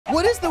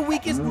what is the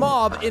weakest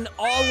mob in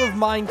all of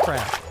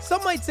Minecraft?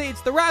 Some might say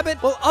it's the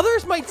rabbit, while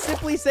others might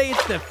simply say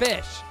it's the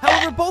fish.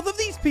 However, both of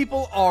these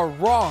people are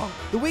wrong.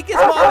 The weakest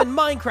mob in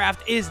Minecraft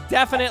is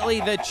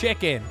definitely the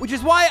chicken, which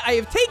is why I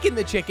have taken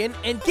the chicken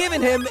and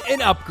given him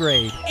an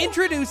upgrade.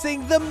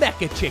 Introducing the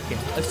Mecha Chicken,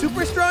 a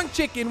super strong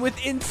chicken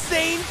with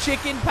insane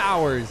chicken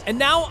powers. And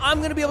now I'm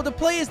going to be able to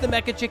play as the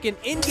Mecha Chicken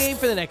in-game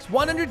for the next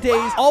 100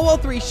 days, all while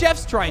 3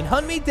 chefs try and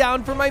hunt me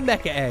down for my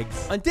mecha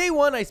eggs. On day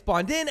 1, I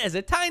spawned in as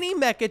a tiny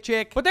mecha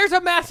chick, but there's a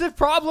massive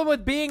problem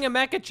with being a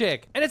mecha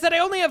chick, and it's that I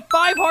only have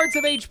 5 hearts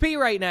of HP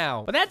right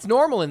now. But that's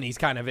normal in these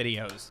kind of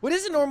videos. What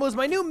isn't normal is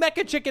my new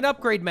Mecha Chicken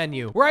upgrade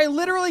menu, where I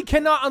literally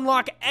cannot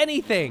unlock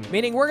anything,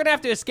 meaning we're gonna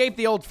have to escape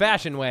the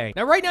old-fashioned way.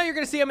 Now, right now, you're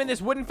gonna see I'm in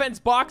this wooden fence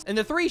box, and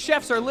the 3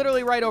 chefs are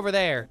literally right over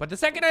there. But the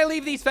second I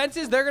leave these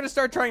fences, they're gonna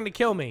start trying to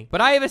kill me.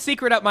 But I have a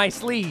secret up my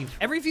sleeve.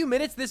 Every few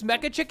minutes, this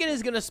Mecha Chicken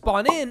is gonna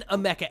spawn in a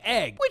mecha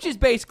egg, which is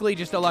basically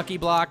just a lucky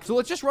block. So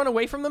let's just run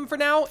away from them for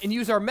now and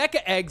use our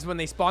mecha eggs when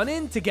they spawn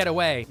in to get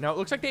away. Now, it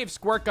looks like they have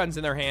squirt guns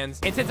in their hands.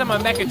 And since I'm a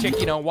mecha chick,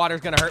 you know,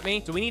 water's gonna hurt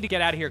me. So we need to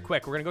get out of here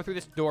quick. We're gonna go through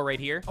this door right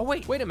here. Oh,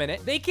 wait a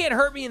minute. They can't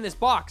hurt me in this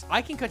box.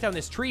 I can cut down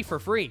this tree for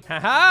free.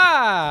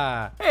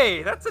 Haha.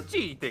 Hey, that's a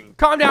cheating.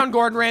 Calm down,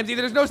 Gordon Ramsay.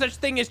 There's no such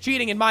thing as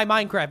cheating in my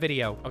Minecraft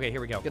video. Okay,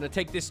 here we go. Gonna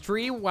take this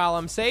tree while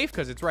I'm safe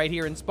because it's right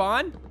here in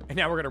spawn. And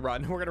now we're gonna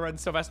run. We're gonna run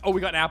so fast. Oh,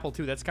 we got an apple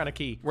too. That's kind of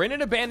key. We're in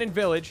an abandoned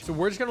village, so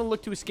we're just gonna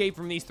look to escape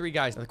from these 3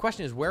 guys. Now, the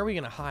question is, where are we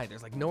gonna hide?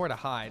 There's like nowhere to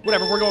hide.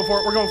 Whatever, we're going for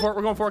it. We're going for it.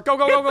 We're going for it. Go,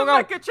 go, go, go,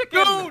 go. Mecha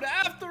Chicken. Dude,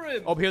 after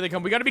him. Oh, here they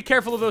come. We gotta be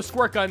careful of those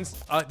squirt guns.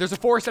 There's a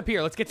forest up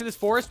here. Let's get to this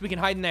forest. We can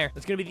hide in there.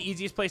 That's gonna be the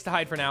easiest place to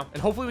hide for now.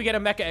 And hopefully we get a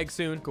mecha egg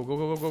soon. Go, go,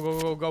 go, go, go,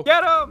 go, go, go.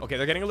 Get him. Okay,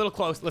 they're getting a little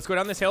close. Let's go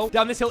down this hill.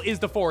 Down this hill is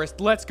the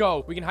forest. Let's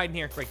go. We can hide in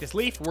here. Break this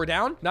leaf. We're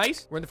down.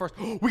 Nice. We're in the forest.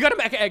 We got a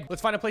mecha egg.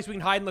 Let's find a place we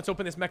can hide and let's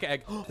open this mecha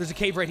egg. There's a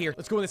cave right here.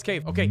 Let's go in this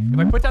cave. Okay, if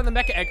I put down the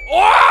mecha egg.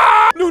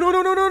 Oh! No, no,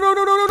 no, no, no, no,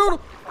 no, no, no, no.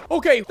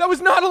 Okay, that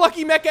was not a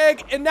lucky mecha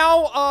egg. And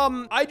now,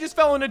 I just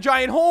fell in a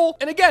giant hole.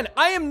 And again,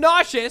 I am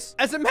nauseous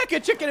as a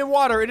mecha chicken in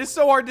water. It is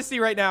so hard to see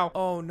right now.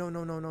 Oh, no,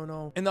 no, no, no,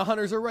 no. And the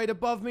hunters are right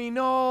above me.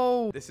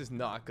 No. This is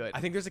not good. I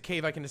think there's a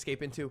cave I can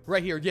escape into.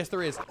 Right here. Yes,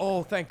 there is.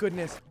 Oh, thank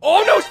goodness.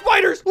 Oh, no,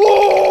 spiders.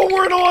 Oh,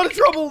 we're in a lot of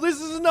trouble. This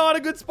is not a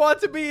good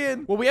spot to be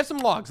in. Well, we have some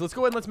logs. Let's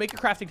go ahead and let's make a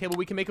crafting table.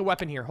 We can make a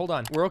weapon here. Hold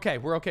on. We're okay.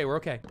 We're okay. We're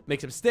okay.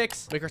 Make some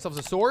sticks. Make ourselves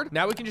a sword.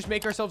 Now we can just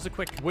make ourselves a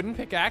quick wooden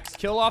pickaxe.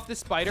 Kill off this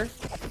spider.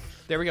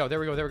 There we go. There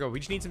we go. There we go. We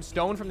just need some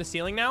stone from the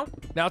ceiling now.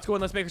 Now let's go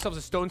and let's make ourselves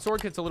a stone sword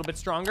because it's a little bit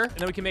stronger. And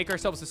then we can make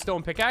ourselves a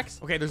stone pickaxe.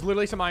 Okay, there's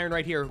literally some iron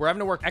right here. We're having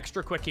to work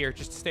extra quick here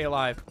just to stay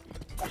alive.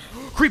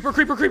 Creeper,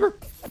 creeper, creeper.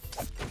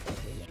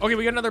 Okay,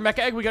 we got another mecha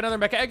egg. We got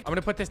another mecha egg. I'm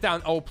gonna put this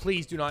down. Oh,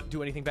 please do not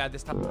do anything bad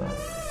this time.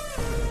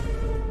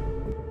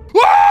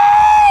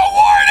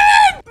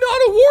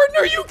 Not a warden,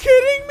 are you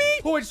kidding me?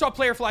 Oh, I just saw a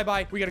player fly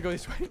by. We gotta go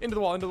this way. Into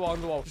the wall, into the wall,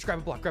 into the wall. Just grab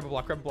a block, grab a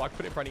block, grab a block,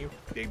 put it in front of you.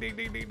 Ding, ding,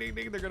 ding, ding, ding,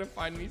 ding. They're gonna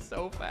find me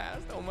so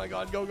fast. Oh my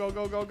God, go, go,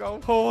 go, go, go.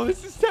 Oh,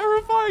 this is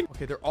terrifying.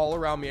 Okay, they're all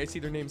around me. I see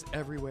their names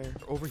everywhere.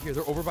 They're over here.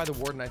 They're over by the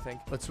warden, I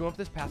think. Let's swim up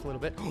this path a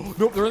little bit. Oh,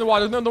 nope, they're in the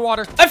water. They're in the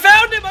water. I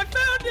found him. I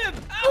found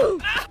him. Ow,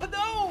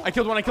 no. I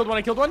killed one. I killed one.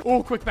 I killed one.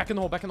 Oh, quick, back in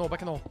the hole, back in the hole,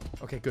 back in the hole.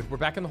 Okay, good. We're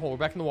back in the hole. We're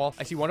back in the wall.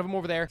 I see one of them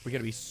over there. We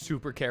gotta be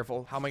super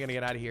careful. How am I gonna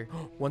get out of here?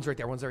 One's right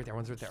there. One's right there.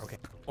 One's right there. Okay.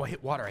 Oh, I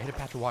hit water. I hit a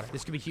path to water.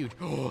 This could be huge.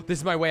 Oh, this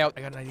is my way out.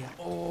 I got an idea.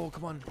 Oh,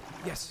 come on.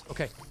 Yes.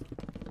 Okay.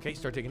 Okay,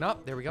 start digging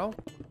up. There we go.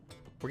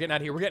 We're getting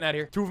out of here. We're getting out of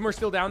here. 2 of them are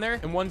still down there,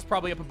 and one's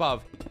probably up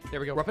above. There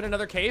we go. We're up in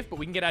another cave, but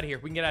we can get out of here.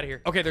 We can get out of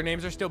here. Okay, their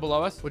names are still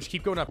below us. We'll just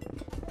keep going up.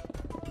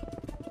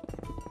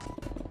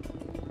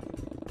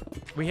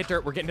 We hit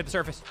dirt. We're getting to the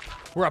surface.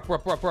 We're up. We're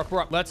up. We're up. We're up.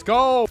 We're up. Let's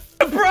go.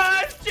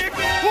 Surprise, chicken.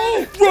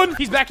 Oh, run.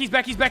 He's back. He's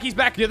back. He's back. He's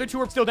back. The other 2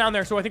 are still down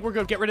there, so I think we're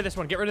good. Get rid of this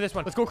one. Get rid of this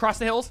one. Let's go across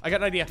the hills. I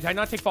got an idea. Did I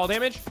not take fall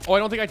damage? Oh, I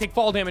don't think I take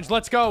fall damage.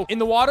 Let's go. In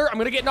the water. I'm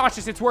gonna get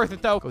nauseous. It's worth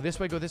it, though. Go this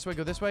way. Go this way.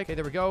 Go this way. Okay,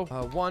 there we go.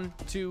 1,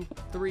 2,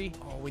 3.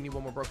 Oh, we need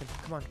one more broken.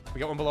 Come on. We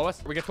got one below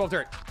us. We got 12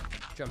 dirt.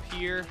 Jump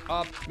here,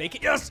 up, make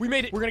it. Yes, we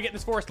made it. We're gonna get in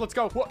this forest. Let's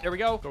go. Whoa, there we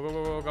go. Go, go,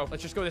 go, go, go.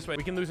 Let's just go this way.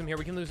 We can lose him here.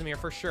 We can lose him here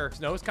for sure.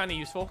 Snow is kind of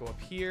useful. Go up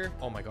here.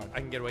 Oh my God, I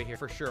can get away here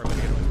for sure. I'm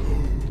gonna get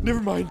away.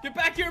 Never mind. Get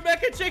back here,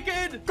 mecha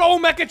chicken. Go,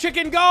 mecha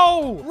chicken,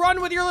 go.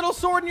 Run with your little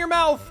sword in your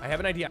mouth. I have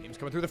an idea. He's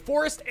coming through the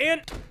forest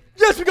and...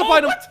 Yes, we can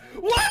find him.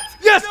 What?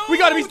 Yes, No, we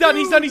got him. He's done.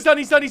 dude. He's done. He's done.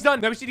 He's done. He's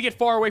done. Now we just need to get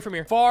far away from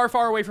here. Far,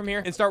 far away from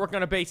here and start working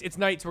on a base. It's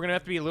night, so we're going to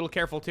have to be a little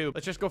careful too.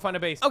 Let's just go find a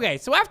base. Okay,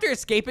 so after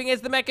escaping as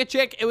the mecha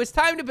chick, it was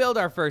time to build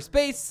our first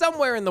base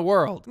somewhere in the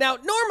world. Now,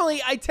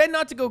 normally, I tend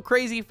not to go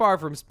crazy far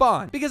from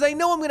spawn because I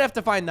know I'm going to have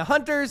to find the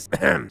hunters,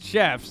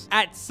 chefs,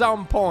 at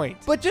some point.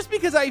 But just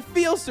because I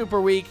feel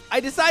super weak, I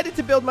decided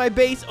to build my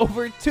base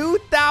over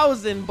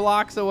 2,000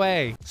 blocks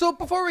away. So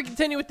before we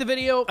continue with the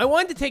video, I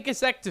wanted to take a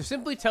sec to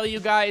simply tell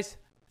you guys,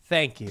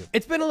 thank you.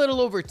 It's been a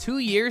little over 2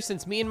 years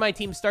since me and my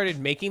team started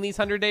making these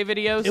 100-day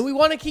videos, and we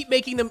want to keep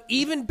making them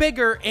even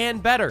bigger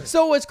and better.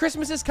 So as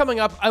Christmas is coming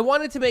up, I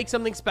wanted to make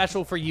something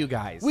special for you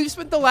guys. We've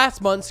spent the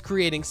last months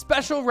creating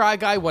special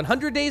Ryguy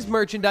 100 Days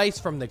merchandise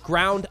from the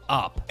ground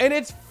up, and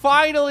it's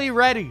finally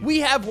ready.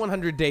 We have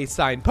 100 Days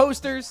signed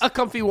posters, a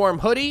comfy warm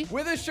hoodie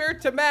with a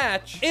shirt to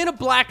match, and a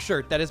black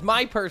shirt that is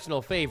my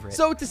personal favorite.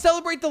 So to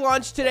celebrate the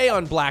launch today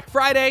on Black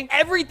Friday,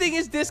 everything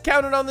is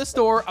discounted on the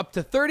store up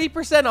to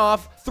 30%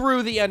 off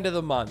through the end of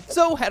the month.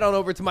 So head on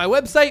over to my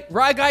website,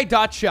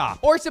 ryguy.shop,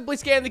 or simply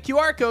scan the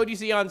QR code you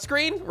see on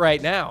screen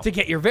right now to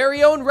get your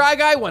very own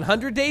Ryguy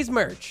 100 Days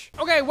merch.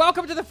 Okay,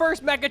 welcome to the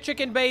first Mecha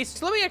Chicken base.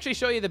 So let me actually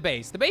show you the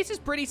base. The base is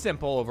pretty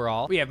simple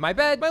overall. We have my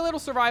bed, my little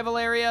survival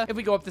area. If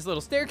we go up this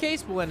little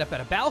staircase, we'll end up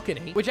at a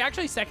balcony, which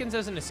actually seconds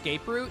as an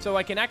escape route. So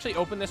I can actually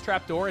open this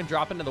trap door and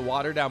drop into the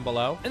water down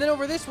below. And then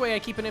over this way, I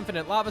keep an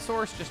infinite lava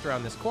source just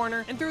around this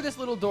corner and through this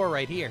little door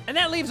right here. And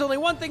that leaves only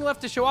one thing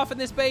left to show off in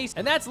this base,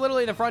 and that's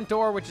literally the front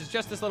door, which is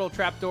just this little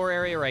trap door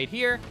area right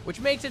here, which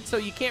makes it so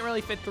you can't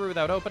really fit through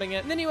without opening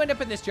it. And then you end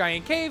up in this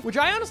giant cave, which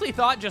I honestly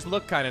thought just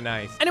looked kind of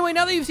nice. Anyway,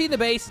 now that you've seen the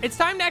base, it's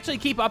time to actually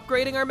keep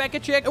upgrading our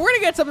Mecha Chick, and we're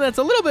gonna get something that's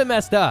a little bit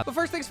messed up. But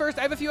first things first,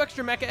 I have a few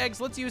extra Mecha eggs.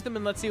 Let's use them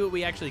and let's see what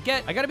we actually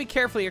get. I gotta be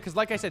careful here, because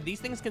like I said, these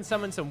things can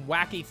summon some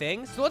wacky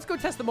things. So let's go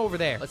test them over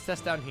there. Let's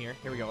test down here.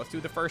 Here we go. Let's do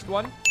the first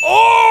one.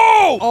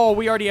 Oh,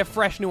 we already have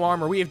fresh new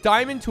armor. We have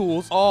diamond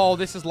tools. Oh,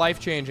 this is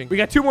life-changing. We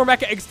got 2 more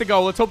Mecha eggs to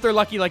go. Let's hope they're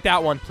lucky like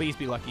that one. Please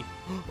be lucky.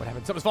 What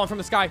happened? Something's falling from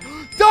the sky.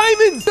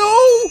 Diamonds!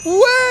 No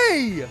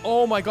way!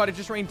 Oh my god, it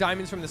just rained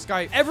diamonds from the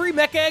sky. Every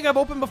Mecha egg I've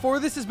opened before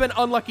this has been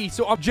unlucky,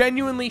 so I'm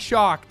genuinely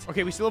shocked.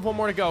 Okay, we still have 1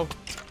 more to go.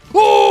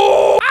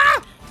 Oh!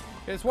 Ah!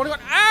 There's one going.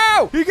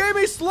 Ow! He gave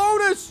me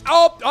slowness.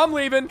 Oh, I'm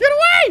leaving. Get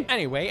away!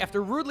 Anyway,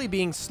 after rudely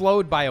being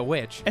slowed by a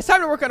witch, it's time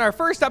to work on our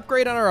first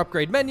upgrade on our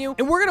upgrade menu,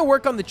 and we're gonna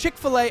work on the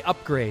Chick-fil-A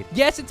upgrade.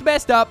 Yes, it's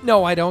messed up.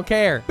 No, I don't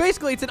care.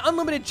 Basically, it's an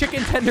unlimited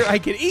chicken tender I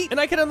can eat, and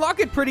I can unlock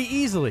it pretty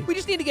easily. We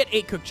just need to get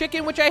 8 cooked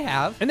chicken, which I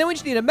have, and then we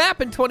just need a map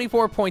and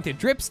 24 pointed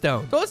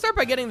dripstone. So let's start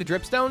by getting the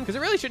dripstone, because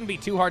it really shouldn't be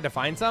too hard to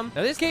find some.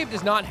 Now, this cave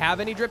does not have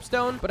any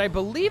dripstone, but I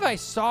believe I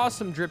saw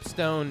some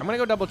dripstone. I'm gonna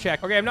go double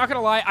check. Okay, I'm not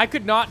gonna lie. I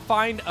could not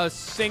find a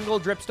single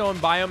dripstone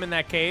biome in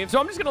that cave, so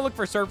I'm just gonna look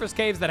for surface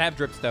caves that have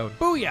dripstone.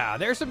 Booyah,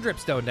 there's some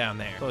dripstone down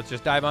there. So let's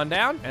just dive on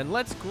down and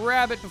let's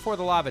grab it before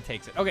the lava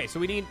takes it. Okay, so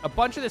we need a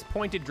bunch of this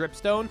pointed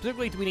dripstone.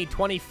 Specifically, we need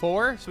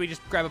 24, so we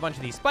just grab a bunch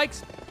of these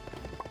spikes.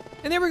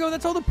 And there we go,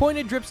 that's all the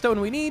pointed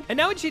dripstone we need. And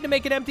now we just need to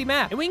make an empty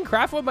map. And we can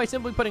craft one by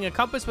simply putting a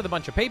compass with a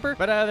bunch of paper.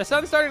 But the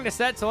sun's starting to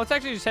set, so let's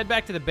actually just head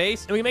back to the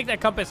base. And we make that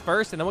compass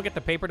first, and then we'll get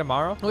the paper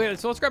tomorrow. Okay,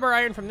 so let's grab our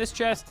iron from this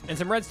chest and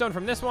some redstone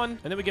from this one.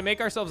 And then we can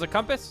make ourselves a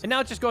compass. And now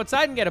let's just go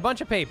outside and get a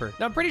bunch of paper.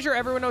 Now, I'm pretty sure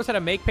everyone knows how to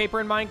make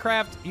paper in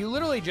Minecraft. You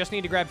literally just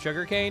need to grab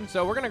sugarcane.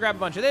 So we're gonna grab a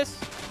bunch of this.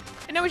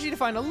 And now we just need to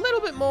find a little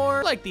bit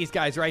more, like these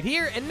guys right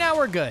here, and now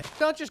we're good.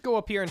 So let's just go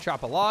up here and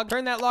chop a log,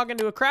 turn that log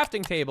into a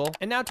crafting table,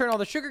 and now turn all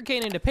the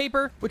sugarcane into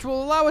paper, which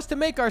will allow us to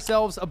make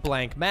ourselves a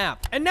blank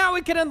map. And now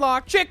we can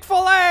unlock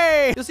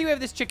Chick-fil-A! You'll see we have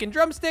this chicken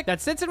drumstick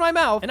that sits in my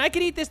mouth, and I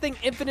can eat this thing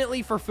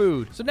infinitely for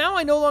food. So now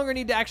I no longer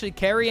need to actually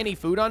carry any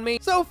food on me.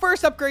 So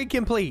first upgrade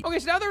complete. Okay,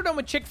 so now that we're done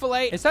with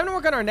Chick-fil-A, it's time to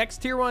work on our next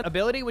tier 1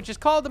 ability, which is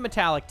called the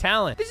metallic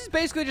talon. This is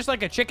basically just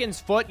like a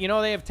chicken's foot. You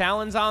know, they have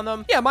talons on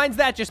them. Yeah, mine's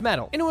that, just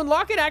metal. And to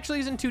unlock it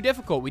actually isn't too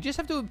difficult. We just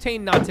have to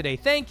obtain not today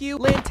thank you,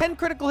 land 10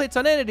 critical hits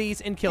on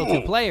entities, and kill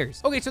 2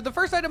 players. Okay, so the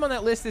first item on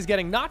that list is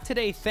getting not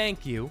today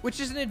thank you,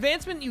 which is an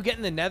advancement you get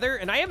in the nether,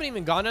 and I haven't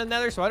even gone to the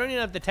nether, so I don't even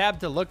have the tab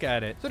to look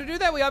at it. So to do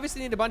that, we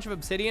obviously need a bunch of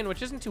obsidian,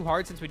 which isn't too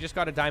hard since we just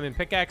got a diamond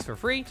pickaxe for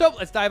free. So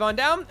let's dive on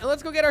down and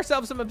let's go get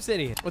ourselves some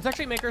obsidian. Let's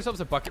actually make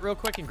ourselves a bucket real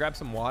quick and grab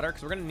some water,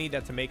 because we're gonna need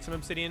that to make some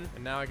obsidian.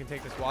 And now I can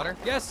take this water.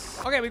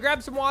 Yes. Okay, we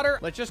grabbed some water.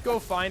 Let's just go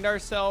find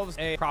ourselves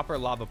a proper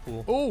lava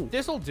pool. Oh,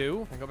 this'll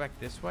do. Can I go back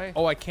this way?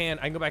 Oh, I can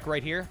go back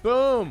right here.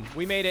 Boom,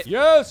 we made it.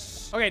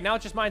 Yes. Okay, now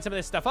let's just mine some of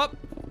this stuff up.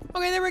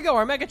 Okay, there we go.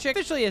 Our Mecha Chick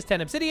officially has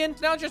 10 obsidian.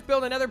 So now let's just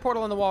build another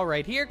portal on the wall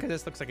right here, because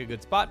this looks like a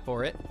good spot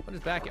for it. What is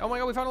back here? Oh my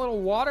god, we found a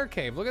little water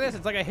cave. Look at this.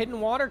 It's like a hidden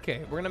water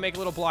cave. We're gonna make a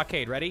little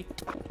blockade. Ready?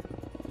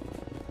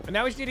 And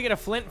now we just need to get a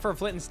flint for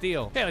flint and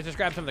steel. Okay, let's just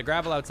grab some of the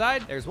gravel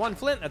outside. There's 1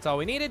 flint. That's all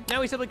we needed.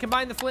 Now we simply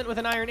combine the flint with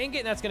an iron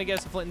ingot, and that's going to get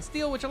us a flint and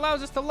steel, which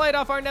allows us to light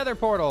off our nether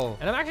portal.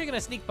 And I'm actually going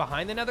to sneak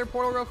behind the nether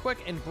portal real quick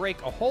and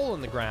break a hole in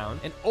the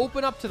ground and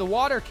open up to the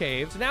water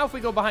cave. So now if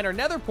we go behind our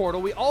nether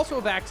portal, we also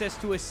have access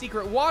to a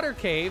secret water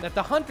cave that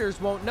the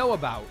hunters won't know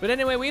about. But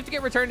anyway, we have to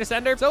get returned to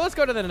sender. So let's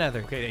go to the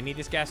nether. Okay, I need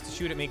this gas to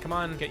shoot at me. Come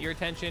on, get your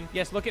attention.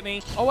 Yes, look at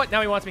me. Oh, what?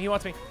 Now he wants me. He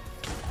wants me.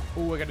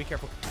 Oh, I got to be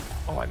careful.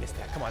 Oh, I missed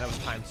that. Come on, that was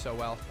timed so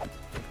well.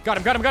 Got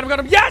him, got him, got him, got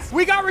him. Yes!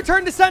 We got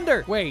return to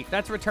sender. Wait,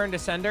 that's return to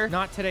sender?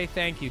 Not today,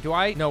 thank you. Do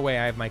I? No way,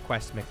 I have my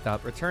quest mixed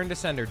up. Return to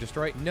sender,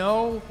 destroy.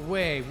 No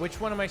way. Which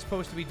one am I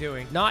supposed to be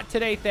doing? Not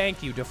today,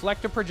 thank you.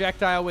 Deflect a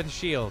projectile with a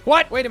shield.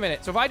 What? Wait a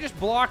minute. So if I just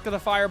blocked the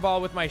fireball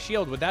with my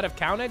shield, would that have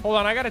counted? Hold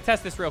on, I gotta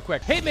test this real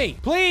quick. Hit me,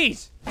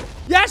 please.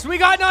 Yes, we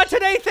got not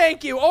today,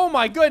 thank you. Oh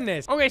my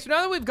goodness. Okay, so now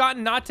that we've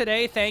gotten not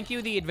today, thank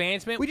you, the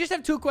advancement, we just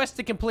have 2 quests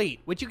to complete,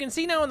 which you can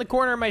see now in the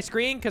corner of my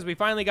screen because we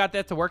finally got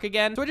that to work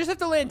again. So I just have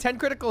to land 10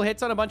 critical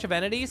hits on a bunch of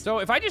entities. So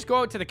if I just go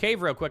out to the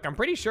cave real quick, I'm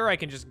pretty sure I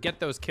can just get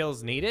those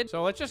kills needed.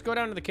 So let's just go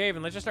down to the cave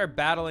and let's just start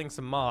battling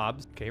some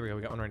mobs. Okay, here we go.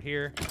 We got one right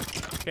here.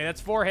 Okay,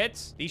 that's 4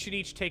 hits. These should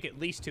each take at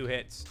least 2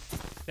 hits.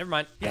 Never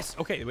mind. Yes,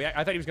 okay.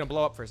 I thought he was gonna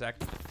blow up for a sec.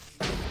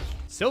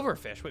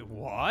 Silverfish. Wait,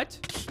 what?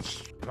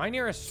 Am I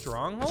near a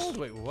stronghold?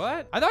 Wait,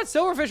 what? I thought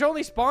silverfish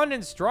only spawned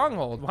in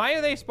stronghold. Why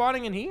are they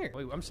spawning in here?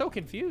 Wait, I'm so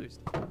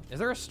confused. Is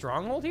there a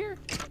stronghold here?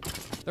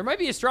 There might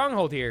be a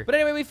stronghold here. But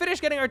anyway, we finished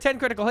getting our 10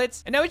 critical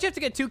hits, and now we just have to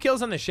get 2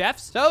 kills on the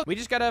chefs. So we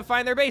just gotta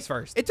find their base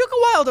first. It took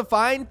a while to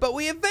find, but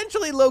we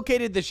eventually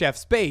located the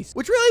chef's base,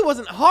 which really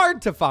wasn't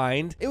hard to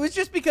find. It was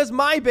just because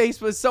my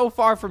base was so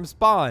far from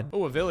spawn.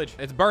 Oh, a village.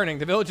 It's burning.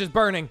 The village is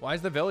burning. Why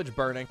is the village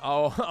burning?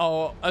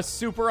 Oh, a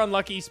super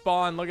unlucky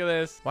spawn. Look at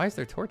this. Why is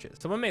there torches?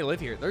 Someone may live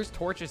here. There's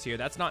torches here.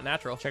 That's not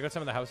natural. Check out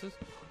some of the houses.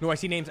 No, I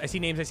see names. I see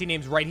names. I see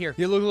names right here.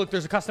 Yeah, look,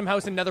 there's a custom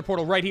house and nether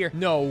portal right here.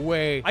 No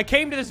way. I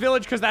came to this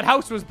village because that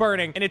house was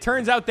burning, and it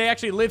turns out they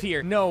actually live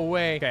here. No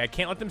way. Okay, I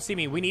can't let them see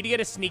me. We need to get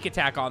a sneak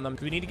attack on them.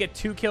 We need to get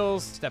 2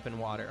 kills. Step in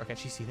water. Okay,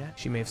 she see that?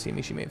 She may have seen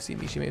me. She may have seen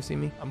me. She may have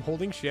seen me. I'm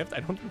holding shift. I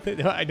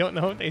don't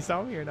know if they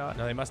saw me or not.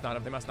 No, they must not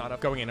have. They must not have.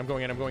 Going in. I'm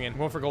going in. I'm going in. I'm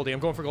going for Goldie. I'm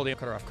going for Goldie.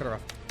 Cut her off. Cut her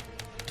off.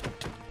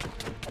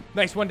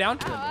 Nice. One down.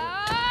 There's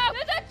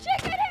a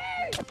chicken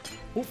here!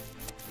 Oh.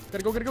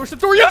 Gotta go, shut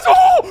the door. Yes!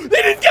 Oh!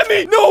 They didn't get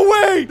me! No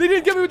way! They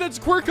didn't get me with that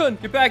squirt gun.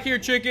 Get back here,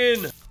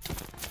 chicken.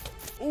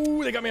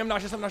 Oh, they got me. I'm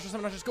nauseous.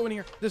 Go in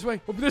here. This way.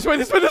 Oh, this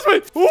way.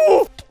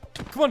 Oh!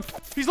 Come on.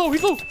 He's low.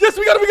 Yes,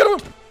 we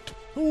got him.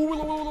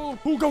 Oh,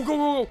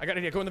 go. I got an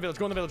idea. Go in the village.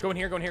 Go in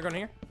here.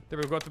 There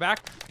we go. At the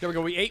back. There we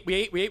go. We ate.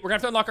 We're gonna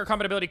have to unlock our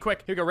combat ability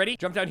quick. Here we go. Ready?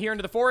 Jump down here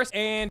into the forest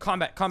and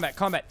combat.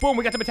 Boom.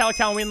 We got the metallic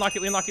talon. We unlock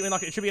it.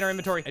 It should be in our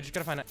inventory. I just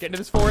gotta find it. Get into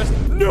this forest.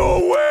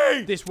 No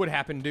way! This would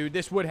happen, dude.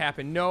 This would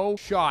happen. No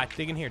shot.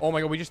 Dig in here. Oh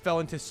my god. We just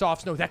fell into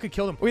soft snow. That could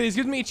kill them. Okay, this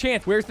gives me a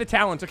chance. Where's the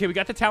talons? Okay, we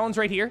got the talons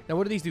right here. Now,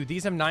 what do these do?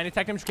 These have 9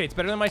 attack damage. Okay, it's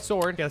better than my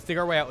sword. Okay, let's dig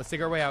our way out. Let's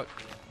dig around.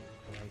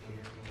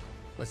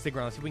 Let's see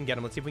if we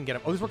can get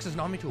him. Oh, this works as an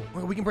omni tool.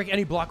 We can break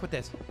any block with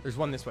this. There's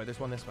one this way. Let's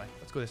go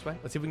this way.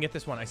 Let's see if we can get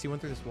this one. I see one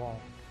through this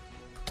wall.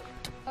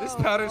 This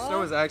powder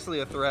snow is actually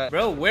a threat.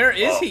 Bro, where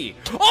is he?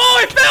 Oh,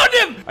 I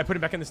found him! I put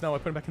him back in the snow.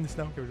 Okay,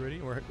 we ready?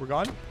 We're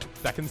gone.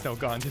 Back in the snow.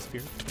 Gone.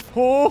 Disappeared.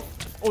 Oh,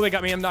 they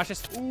got me. I'm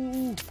nauseous.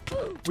 Ooh.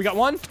 We got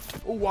one.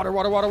 Oh, water.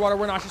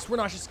 We're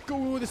nauseous.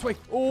 Go this way.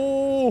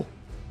 Oh.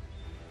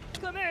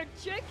 Come here,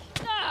 chick.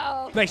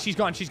 No. Nice, she's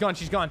gone.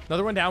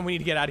 Another one down. We need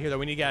to get out of here, though.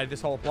 We need to get out of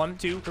this hole. 1,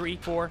 2, 3,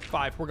 4,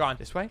 5. We're gone.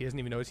 This way. He doesn't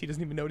even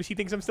notice. He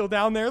thinks I'm still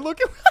down there. Look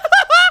at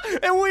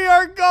and we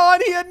are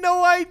gone. He had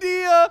no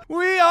idea.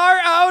 We are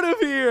out of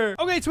here.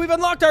 Okay, so we've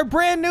unlocked our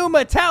brand new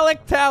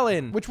metallic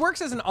talon, which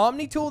works as an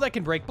omni tool that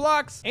can break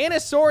blocks and a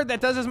sword that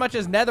does as much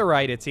as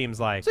netherite, it seems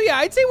like. So yeah,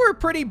 I'd say we're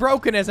pretty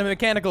broken as a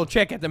mechanical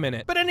chick at the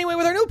minute. But anyway,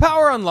 with our new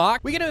power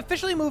unlocked, we can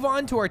officially move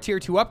on to our tier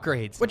 2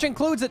 upgrades, which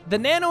includes the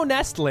nano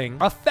nestling,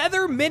 a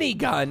feather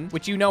minigun,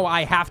 which you know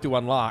I have to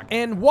unlock,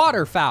 and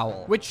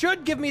waterfowl, which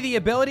should give me the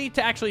ability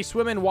to actually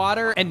swim in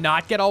water and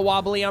not get all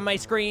wobbly on my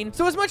screen.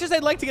 So as much as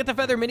I'd like to get the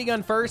feather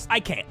minigun first, I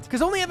can't,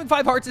 because only having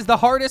 5 hearts is the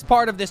hardest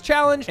part of this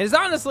challenge, and is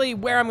honestly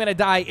where I'm gonna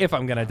die if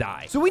I'm gonna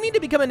die. So we need to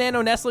become a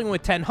nano nestling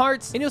with 10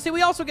 hearts, and you'll see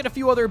we also get a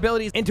few other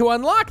abilities, and to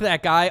unlock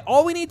that guy,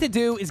 all we need to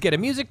do is get a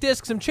music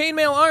disc, some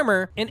chainmail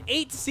armor, and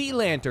 8 sea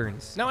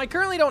lanterns. Now, I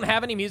currently don't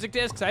have any music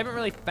discs. I haven't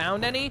really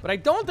found any, but I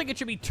don't think it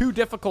should be too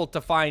difficult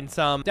to find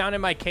some down in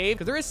my cave,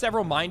 because there is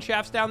several mine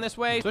shafts down this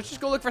way. So let's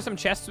just go look for some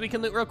chests we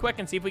can loot real quick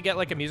and see if we get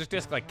like a music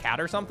disc, like cat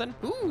or something.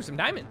 Ooh, some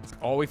diamonds.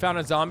 Oh, we found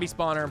a zombie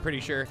spawner, I'm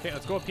pretty sure. Okay,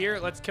 let's go up here.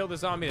 Let's kill the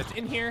zombie that's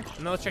in here, and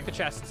then let's check the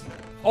chests.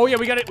 Oh yeah,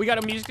 we got it. We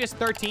got a music disc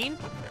 13,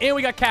 and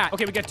we got cat.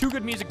 Okay, we got 2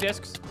 good music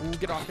discs. Ooh,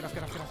 get off.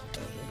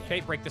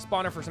 Okay, break the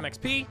spawner for some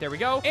XP. There we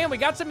go. And we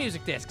got some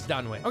music discs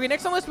done with. Okay,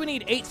 next on the list, we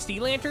need 8 sea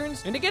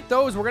lanterns. And to get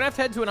those, we're gonna have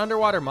to head to an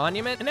underwater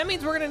monument. And that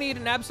means we're gonna need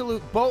an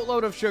absolute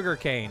boatload of sugar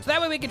cane. So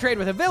that way we can trade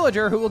with a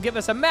villager who will give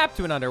us a map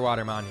to an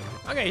underwater monument.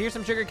 Okay, here's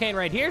some sugar cane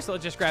right here. So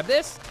let's just grab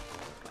this.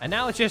 And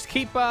now let's just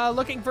keep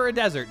looking for a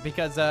desert,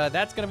 because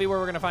that's going to be where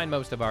we're going to find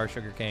most of our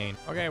sugar cane.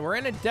 Okay, we're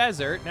in a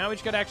desert. Now we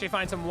just got to actually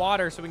find some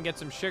water so we can get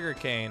some sugar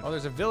cane. Oh,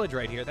 there's a village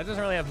right here. That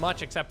doesn't really have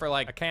much except for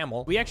like a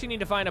camel. We actually need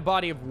to find a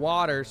body of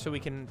water so we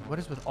can... What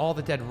is with all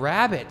the dead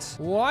rabbits?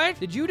 What?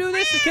 Did you do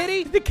this,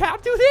 kitty? Did the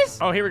cat do this?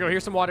 Oh, here we go.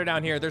 Here's some water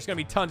down here. There's going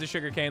to be tons of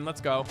sugar cane. Let's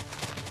go.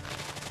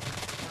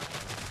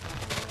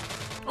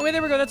 Okay,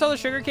 there we go. That's all the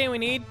sugar cane we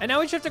need. And now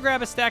we just have to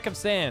grab a stack of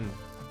sand.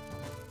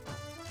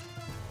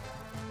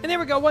 And there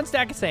we go, 1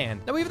 stack of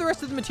sand. Now we have the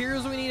rest of the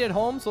materials we need at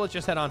home, so let's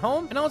just head on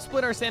home. And I'll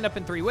split our sand up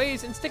in 3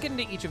 ways and stick it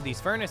into each of these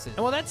furnaces.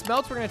 And while that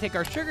smelts, we're gonna take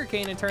our sugar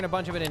cane and turn a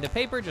bunch of it into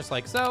paper, just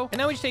like so. And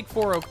now we just take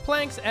 4 oak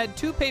planks, add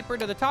 2 paper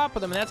to the top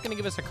of them, and that's gonna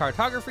give us a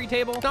cartography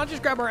table. So I'll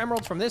just grab our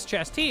emeralds from this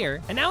chest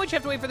here. And now we just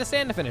have to wait for the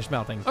sand to finish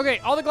melting. Okay,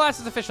 all the glass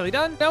is officially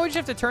done. Now we just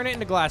have to turn it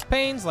into glass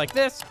panes like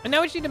this. And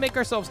now we just need to make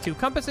ourselves 2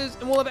 compasses,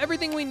 and we'll have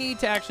everything we need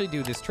to actually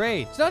do this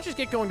trade. So now let's just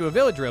get going to a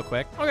village real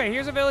quick. Okay,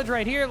 here's a village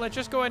right here. Let's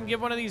just go ahead and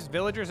give one of these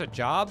villagers a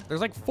job.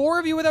 There's like 4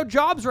 of you without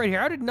jobs right here.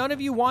 How did none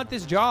of you want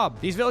this job?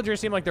 These villagers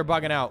seem like they're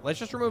bugging out. Let's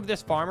just remove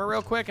this farmer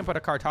real quick and put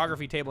a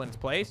cartography table in its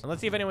place. And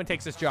let's see if anyone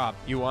takes this job.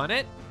 You want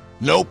it?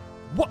 Nope.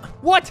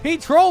 What? He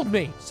trolled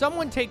me.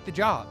 Someone take the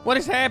job. What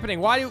is happening?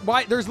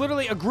 Why? There's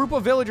literally a group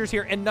of villagers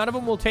here and none of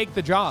them will take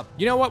the job.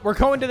 You know what? We're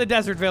going to the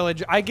desert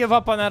village. I give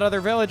up on that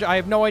other village. I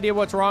have no idea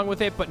what's wrong with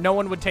it, but no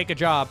one would take a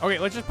job. Okay,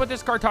 let's just put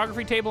this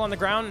cartography table on the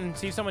ground and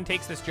see if someone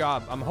takes this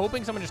job. I'm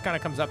hoping someone just kind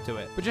of comes up to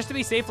it. But just to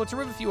be safe, let's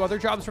remove a few other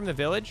jobs from the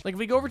village. Like if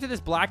we go over to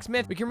this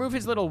blacksmith, we can remove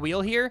his little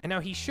wheel here. And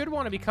now he should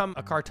want to become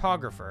a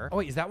cartographer. Oh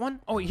wait, is that one?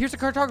 Oh wait, here's a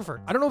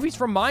cartographer. I don't know if he's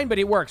from mine, but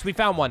it works. We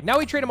found one. Now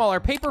we trade him all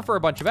our paper for a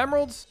bunch of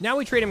emeralds. Now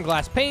we trade him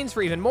glass panes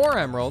for even more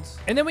emeralds.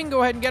 And then we can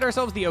go ahead and get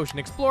ourselves the Ocean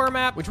Explorer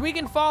map, which we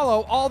can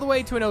follow all the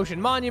way to an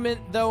ocean monument,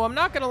 though I'm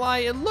not gonna lie,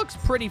 it looks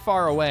pretty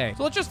far away.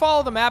 So let's just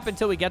follow the map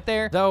until we get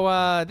there,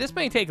 though this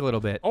may take a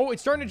little bit. Oh,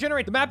 it's starting to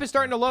generate. The map is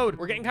starting to load.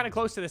 We're getting kind of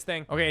close to this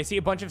thing. Okay, I see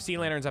a bunch of sea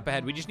lanterns up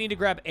ahead. We just need to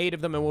grab 8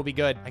 of them and we'll be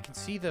good. I can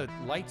see the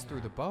lights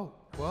through the boat.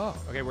 Whoa.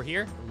 Okay, we're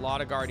here. A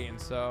lot of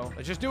guardians, so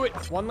let's just do it.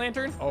 1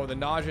 lantern. Oh, the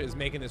nausea is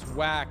making this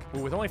whack.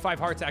 Ooh, with only 5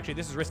 hearts, actually,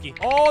 this is risky.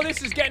 Oh,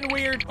 this is getting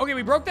weird. Okay,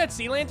 we broke that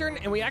sea lantern,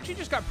 and we actually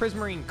just got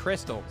prismarine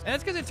crystals. And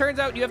that's because it turns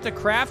out you have to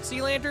craft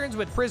sea lanterns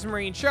with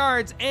prismarine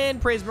shards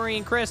and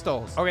prismarine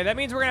crystals. Okay, that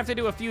means we're gonna have to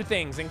do a few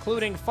things,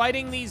 including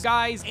fighting these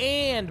guys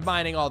and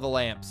mining all the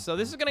lamps. So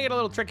this is gonna get a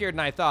little trickier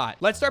than I thought.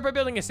 Let's start by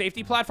building a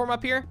safety platform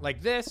up here,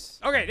 like this.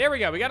 Okay, there we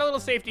go. We got a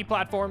little safety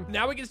platform.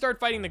 Now we can start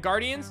fighting the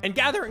guardians and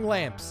gathering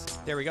lamps.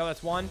 There we go,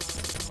 that's 1.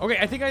 Okay,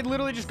 I think I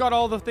literally just got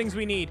all the things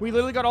we need. We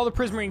literally got all the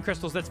prismarine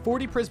crystals. That's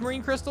 40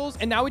 prismarine crystals.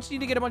 And now we just need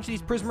to get a bunch of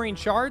these prismarine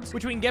shards,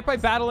 which we can get by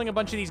battling a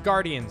bunch of these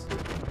guardians.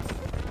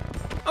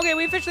 Okay,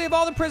 we officially have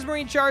all the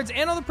prismarine shards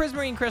and all the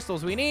prismarine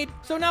crystals we need.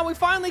 So now we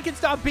finally can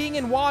stop being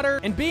in water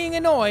and being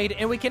annoyed,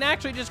 and we can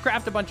actually just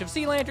craft a bunch of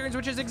sea lanterns,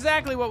 which is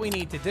exactly what we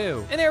need to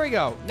do. And there we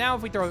go. Now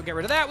if we get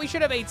rid of that, we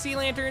should have 8 sea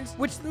lanterns,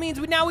 which means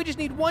now we just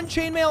need 1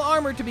 chainmail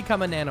armor to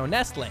become a nano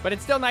nestling. But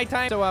it's still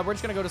nighttime, so we're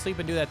just gonna go to sleep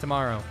and do that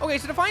tomorrow. Okay,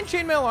 so to find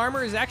chainmail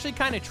armor is actually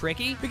kind of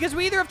tricky because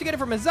we either have to get it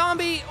from a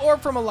zombie or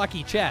from a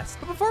lucky chest.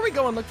 But before we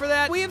go and look for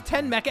that, we have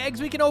 10 mecha eggs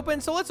we can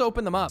open, so let's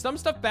open them up. Some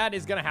stuff bad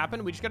is gonna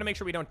happen. We just gotta make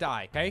sure we don't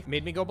die, okay?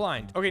 Made me go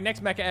blind. Okay,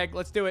 next mecha egg.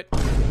 Let's do it.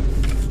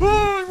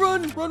 Oh,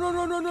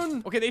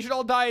 run. Okay, they should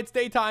all die. It's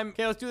daytime.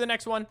 Okay, let's do the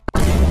next one.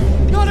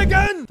 Not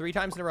again! 3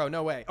 times in a row.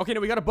 No way. Okay, no,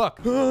 we got a book.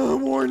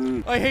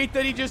 Warden. I hate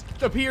that he just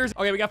appears.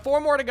 Okay, we got 4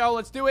 more to go.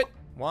 Let's do it.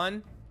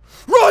 1.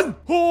 Run!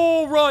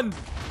 Oh, run!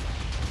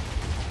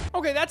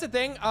 Okay, that's a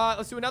thing.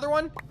 Let's do another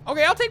one.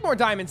 Okay, I'll take more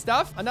diamond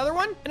stuff. Another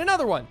one and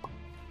another one.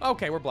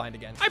 Okay, we're blind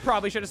again. I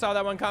probably should have saw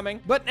that one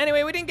coming. But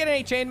anyway, we didn't get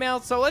any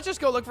chainmail, so let's just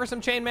go look for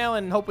some chainmail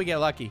and hope we get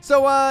lucky.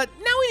 So, now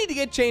we need to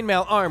get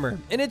chainmail armor.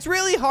 And it's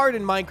really hard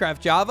in Minecraft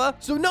Java.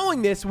 So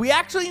knowing this, we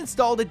actually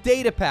installed a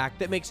data pack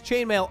that makes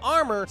chainmail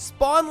armor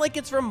spawn like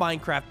it's from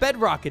Minecraft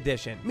Bedrock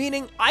Edition.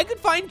 Meaning, I could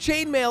find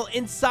chainmail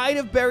inside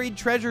of buried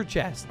treasure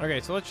chests. Okay,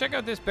 so let's check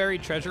out this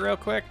buried treasure real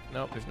quick.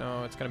 Nope, there's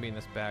no, it's gonna be in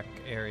this back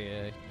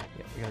area.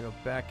 Yeah, we gotta go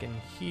back in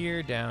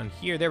here, down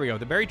here. There we go.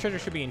 The buried treasure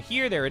should be in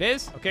here. There it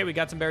is. Okay, we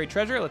got some buried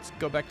treasure. Let's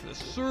go back to the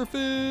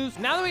surface.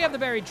 Now that we have the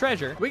buried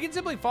treasure, we can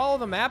simply follow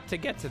the map to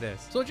get to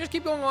this. So let's just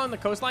keep going along the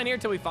coastline here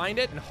until we find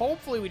it, and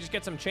hopefully we just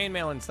get some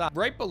chainmail inside.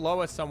 Right below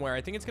us somewhere.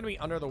 I think it's gonna be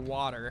under the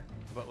water,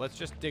 but let's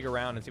just dig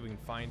around and see if we can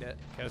find it.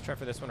 Okay, let's try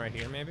for this one right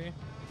here, maybe.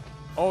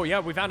 Oh yeah,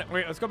 we found it.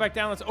 Wait, let's go back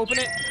down. Let's open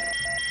it.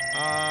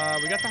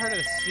 We got the heart of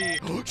the sea.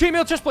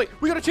 Chainmail chestplate.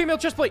 We got a chainmail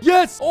chestplate.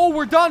 Yes. Oh,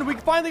 we're done. We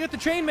finally got the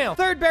chainmail.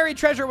 3rd buried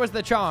treasure was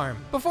the charm.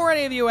 Before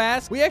any of you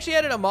ask, we actually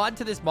added a mod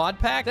to this mod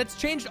pack that's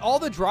changed all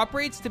the drop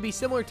rates to be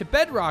similar to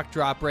Bedrock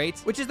drop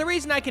rates, which is the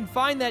reason I can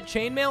find that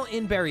chainmail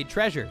in buried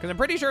treasure. Because I'm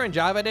pretty sure in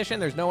Java Edition,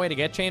 there's no way to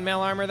get chainmail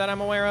armor that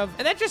I'm aware of.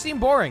 And that just seemed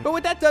boring. But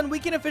with that done, we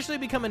can officially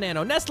become a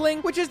nano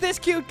nestling, which is this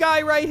cute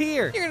guy right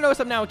here. You're gonna notice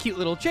I'm now a cute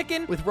little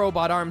chicken with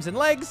robot arms and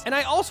legs. And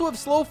I also have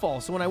slow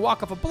fall. So when I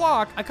walk off a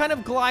block, I kind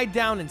of glide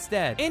down instead.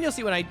 And you'll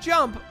see when I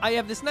jump, I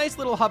have this nice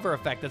little hover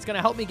effect that's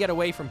gonna help me get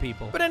away from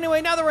people. But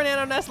anyway, now that we're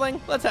nano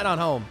nestling, let's head on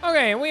home.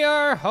 Okay, we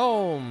are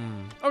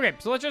home. Okay,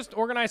 so let's just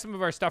organize some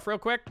of our stuff real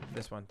quick.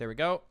 This one, there we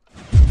go.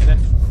 And then,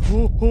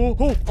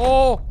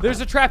 oh, there's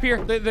a trap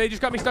here. They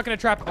just got me stuck in a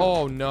trap.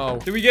 Oh no.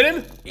 Did we get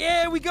him?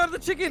 Yeah, we got the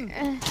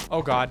chicken.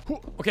 Oh God.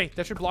 Okay,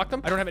 that should block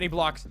them. I don't have any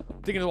blocks.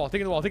 Dig in the wall, dig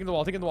in the wall, dig in the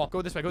wall, dig in the wall.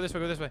 Go this way, go this way,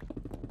 go this way.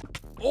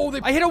 Oh,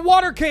 I hit a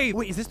water cave.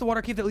 Wait, is this the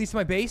water cave that leads to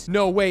my base?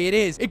 No way, it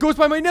is. It goes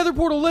by my nether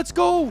portal. Let's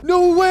go.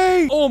 No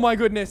way. Oh my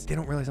goodness. They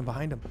don't realize I'm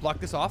behind them. Block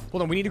this off.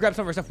 Hold on, we need to grab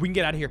some of our stuff. We can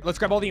get out of here. Let's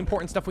grab all the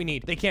important stuff we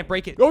need. They can't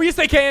break it. Oh, yes,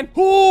 they can.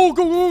 Oh,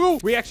 go, go, go.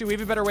 We have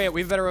a better way out.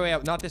 We have a better way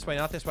out. Not this way,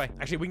 not this way.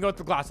 Actually, we can go with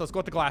the glass. Let's go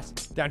with the glass.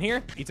 Down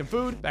here, eat some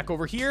food. Back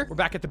over here. We're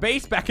back at the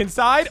base, back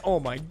inside. Oh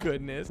my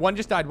goodness. One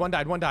just died, one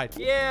died, one died.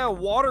 Yeah,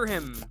 water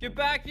him. Get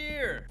back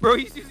here. Bro,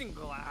 he's using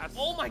glass.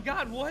 Oh my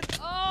God, what?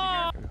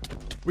 Oh.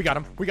 We got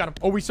him. We got him.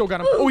 Oh, we so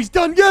got him. Oh, he's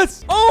done.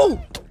 Yes.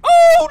 Oh.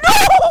 Oh,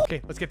 no.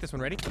 Okay, let's get this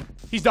one ready.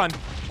 He's done.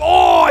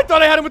 Oh, I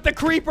thought I had him with the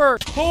creeper.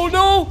 Oh,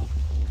 no.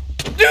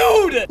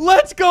 Dude,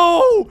 let's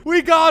go.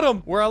 We got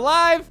him. We're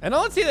alive. And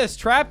let's see this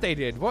trap they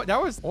did. What?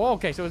 That was, oh,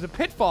 okay. So it was a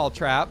pitfall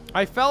trap.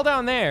 I fell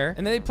down there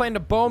and then they planned to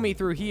bow me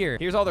through here.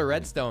 Here's all the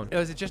redstone.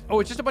 It's just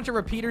a bunch of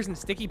repeaters and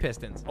sticky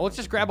pistons. Well, let's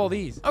just grab all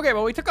these. Okay,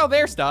 well, we took all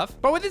their stuff,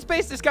 but with this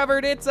base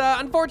discovered, it's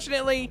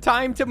unfortunately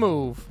time to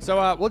move.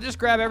 So we'll just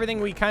grab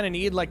everything we kind of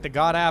need, like the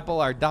god apple,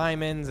 our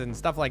diamonds and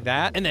stuff like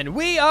that. And then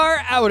we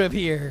are out of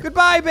here.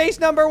 Goodbye, base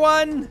number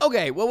 1.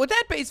 Okay, well, with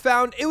that base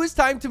found, it was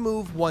time to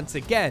move once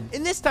again.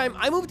 And this time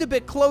I moved a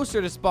bit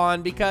closer to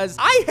spawn because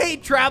I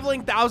hate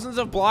traveling thousands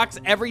of blocks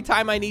every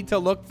time I need to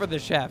look for the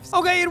chefs.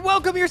 Okay, and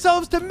welcome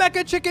yourselves to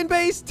Mecha Chicken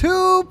Base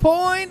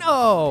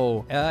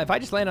 2.0. If I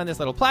just land on this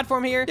little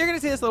platform here, you're gonna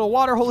see this little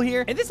water hole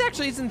here. And this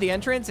actually isn't the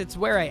entrance, it's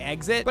where I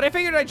exit. But I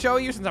figured I'd show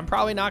you since I'm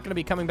probably not gonna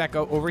be coming back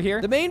over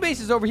here. The main base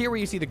is over here where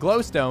you see the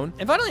glowstone.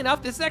 And funnily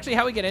enough, this is actually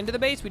how we get into the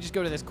base. We just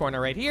go to this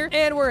corner right here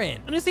and we're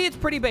in. And you see it's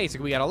pretty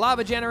basic. We got a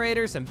lava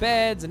generator, some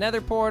beds, a nether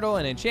portal,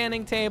 an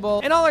enchanting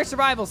table, and all our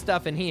survival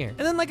stuff in here. And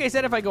then like I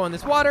said, if I go in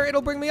this water,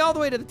 it'll bring me all the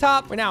way to the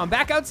top, where now I'm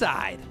back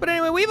outside. But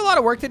anyway, we have a lot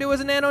of work to do as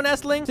a nano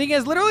nestling. So you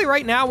guys, literally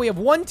right now, we have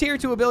one tier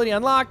 2 ability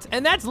unlocked,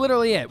 and that's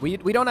literally it. We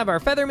don't have our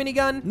feather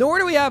minigun, nor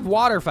do we have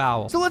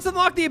waterfowl. So let's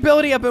unlock the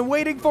ability I've been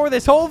waiting for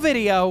this whole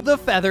video, the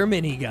feather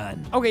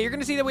minigun. Okay, you're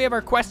gonna see that we have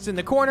our quests in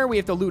the corner. We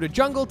have to loot a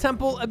jungle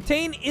temple,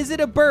 obtain Is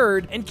It a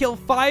Bird, and kill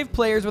 5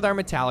 players with our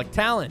metallic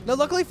talent. Now,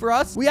 luckily for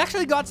us, we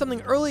actually got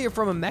something earlier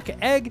from a mecha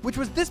egg, which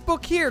was this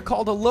book here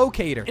called a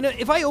locator. And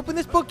if I open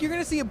this book, you're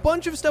gonna see a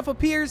bunch of stuff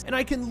appears, and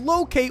I can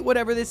locate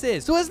whatever this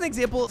is. So as an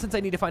example, since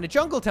I need to find a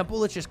jungle temple,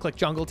 let's just click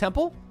jungle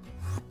temple.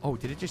 Oh,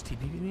 did it just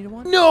TP me to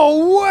one?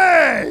 No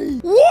way!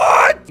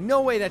 What?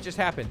 No way that just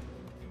happened.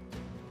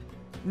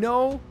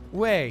 No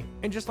way.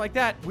 And just like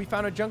that, we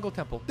found a jungle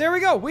temple. There we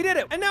go. We did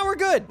it. And now we're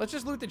good. Let's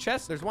just loot the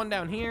chest. There's one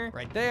down here,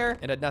 right there.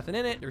 It had nothing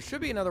in it. There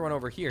should be another one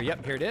over here.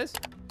 Yep, here it is.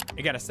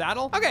 You got a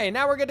saddle? Okay,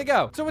 now we're good to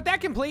go. So with that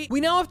complete, we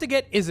now have to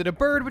get Is It a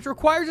Bird, which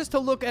requires us to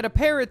look at a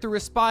parrot through a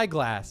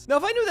spyglass. Now,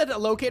 if I knew that the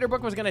locator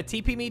book was gonna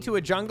TP me to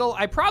a jungle,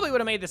 I probably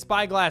would have made the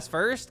spyglass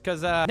first,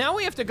 because now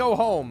we have to go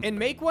home and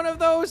make one of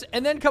those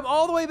and then come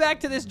all the way back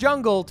to this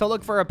jungle to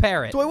look for a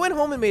parrot. So I went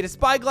home and made a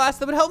spyglass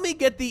that would help me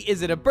get the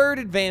Is It a Bird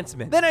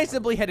advancement. Then I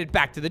simply headed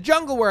back to the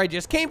jungle where I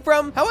just came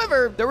from.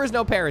 However, there was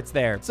no parrots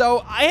there.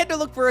 So I had to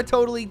look for a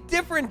totally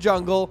different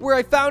jungle where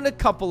I found a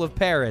couple of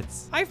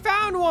parrots. I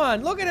found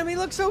one. Look at him. He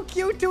looks so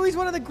cute too. He's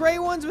one of the gray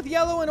ones with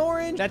yellow and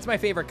orange. That's my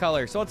favorite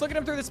color. So let's look at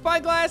him through the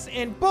spyglass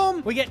and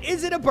boom, we get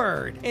Is It a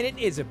Bird? And it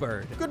is a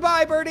bird.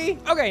 Goodbye, birdie.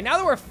 Okay, now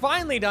that we're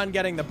finally done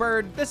getting the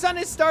bird, the sun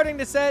is starting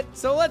to set,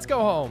 so let's go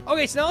home.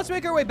 Okay, so now let's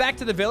make our way back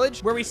to the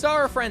village where we saw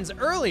our friends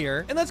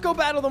earlier, and let's go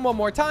battle them one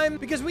more time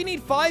because we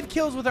need 5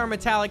 kills with our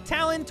metallic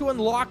talon to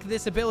unlock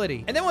this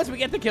ability. And then once we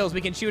get the kills, we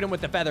can shoot them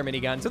with the feather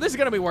minigun. So this is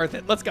gonna be worth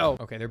it. Let's go.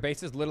 Okay, their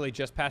base is literally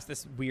just past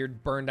this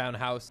weird burned down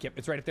house. Yep,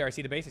 it's right up there. I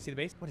see the base. I see the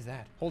base. What is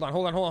that? Hold on,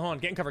 hold on, hold on, hold on.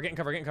 Get in cover, get in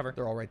cover, get in cover.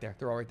 They're all right there.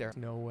 They're all right there.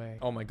 No way.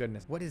 Oh my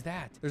goodness. What is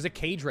that? There's a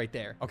cage right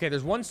there. Okay,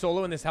 there's one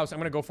solo in this house. I'm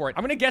gonna go for it.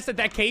 I'm gonna guess that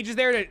that cage is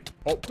there to...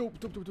 Oh, come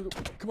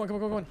on, come on,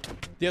 come on.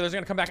 The others are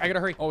gonna come back. I gotta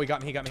hurry. Oh, he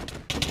got me. He got me.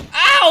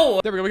 Ow!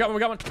 There we go. We got one. We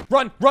got one.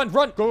 Run, run,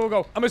 run. Go, go,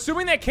 go. I'm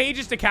assuming that cage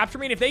is to capture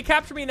me. And if they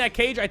capture me in that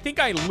cage, I think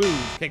I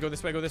lose. Okay, go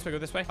this way, go this way, go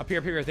this way. Up here,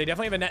 up here. They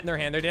definitely have a net in their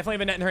hand. They definitely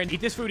have a net in their hand.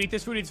 Eat this food, eat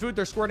this food, eat this food.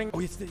 They're squirting. Oh,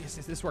 yes, yes,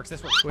 yes, this works.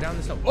 This works. Go down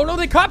this hill. Oh, no,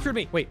 they captured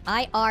me. Wait.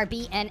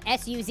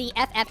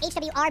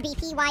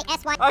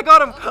 IRBNSUZFFHWRBPYSY. I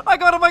got him. I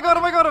got him. I got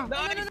him. I got him. No.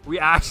 We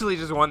actually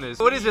just won this.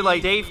 What is it,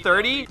 like day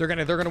 30? They're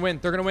gonna win.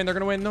 They're gonna win. They're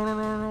gonna win. No, no,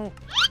 no, no,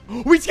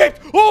 no. We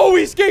escaped. Oh,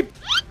 we escaped.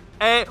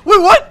 Wait,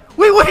 what?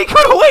 Wait, what? He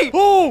got away.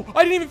 Oh,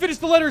 I didn't even finish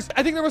the letters.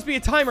 I think there must be a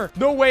timer.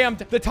 No way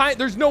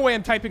there's no way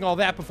I'm typing all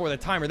that before the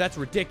timer. That's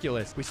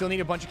ridiculous. We still need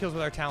a bunch of kills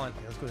with our talent.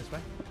 Okay, let's go this way.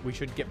 We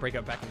should break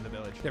out back into the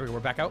village. There we go. We're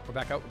back out. We're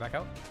back out. We're back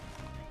out.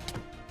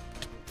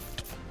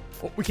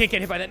 Oh, we can't get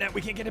hit by that net.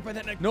 We can't get hit by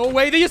that net. No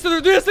way. Yes,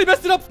 they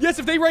messed it up. Yes,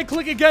 if they right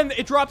click again,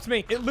 it drops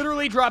me. It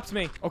literally drops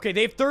me. Okay,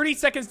 they have 30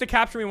 seconds to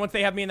capture me once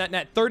they have me in that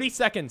net. 30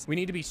 seconds. We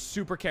need to be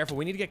super careful.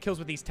 We need to get kills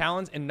with these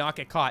talons and not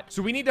get caught.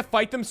 So we need to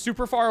fight them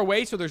super far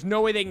away so there's no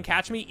way they can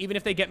catch me even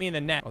if they get me in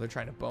the net. Oh, they're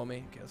trying to bow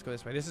me. Okay, let's go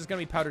this way. This is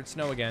going to be powdered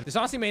snow again. This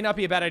honestly may not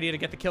be a bad idea to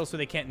get the kills so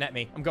they can't net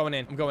me. I'm going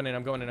in. I'm going in.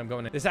 I'm going in. I'm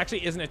going in. This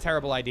actually isn't a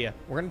terrible idea.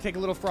 We're going to take a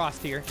little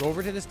frost here. Go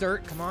over to this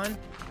dirt. Come on.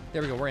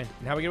 There we go. We're in.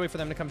 Now we gotta wait for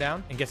them to come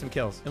down and get some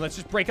kills. And let's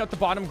just break out the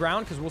bottom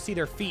ground because we'll see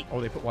their feet. Oh,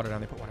 they put water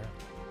down. They put water down.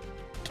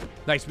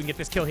 Nice. We can get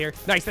this kill here.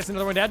 Nice. That's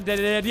another one dead. Dead,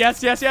 dead, dead.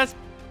 Yes, yes, yes.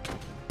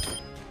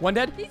 One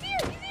dead. He's here.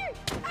 He's here.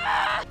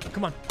 Ah!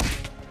 Come on.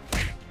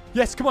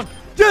 Yes, come on.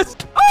 Yes!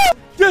 Ah!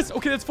 Yes!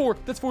 Okay, that's four.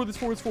 That's four. We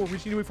just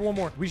need to wait for one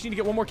more. We just need to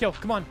get one more kill.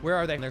 Come on. Where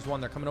are they? There's one.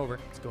 They're coming over.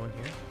 Let's go in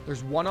here.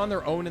 There's one on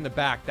their own in the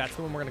back. That's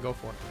the one we're gonna go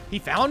for. He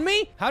found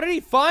me? How did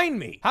he find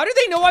me? How did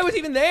they know I was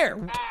even there?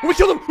 Oh, we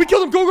killed him. We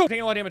killed him. Go, go.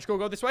 Taking a lot of damage. Go,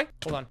 go this way.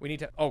 Hold on. We need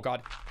to... Oh,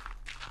 God.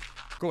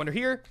 Go under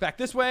here. Back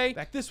this way.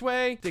 Back this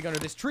way. Dig under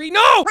this tree.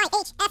 No!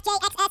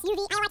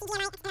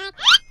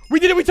 We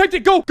did it. We typed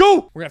it. Go,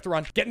 go. We're gonna have to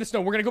run. Get in the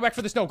snow. We're gonna go back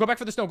for the snow. Go back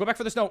for the snow. Go back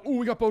for the snow. Ooh,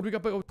 we got bowed. We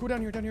got bowed. Go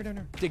down here. Down here. Down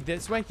here. Dig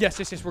this way. Yes,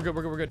 yes, yes. We're good.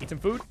 We're good. We're good. Eat some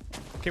food.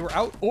 Okay, we're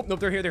out. Oh, nope.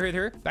 They're here. They're here.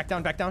 They're here. Back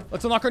down. Back down.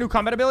 Let's unlock our new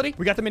combat ability.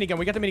 We got the minigun.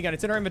 We got the minigun.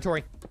 It's in our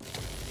inventory.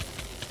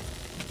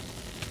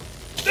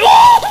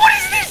 Oh, what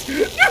is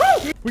this?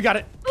 No! We got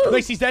it.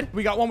 Lacey's dead.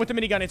 We got one with the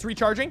minigun. It's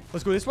recharging.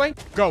 Let's go this way.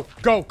 Go,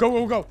 go, go,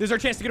 go, go. This is our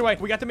chance to get away.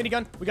 We got the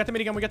minigun. We got the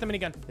minigun. We got the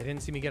minigun. They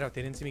didn't see me get out.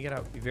 They didn't see me get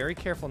out. Be very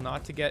careful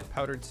not to get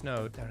powdered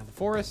snow down in the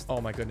forest.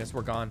 Oh my goodness,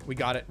 we're gone. We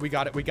got it. We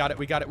got it. We got it.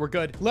 We got it. We're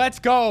good. Let's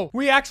go.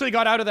 We actually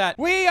got out of that.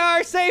 We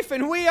are safe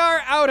and we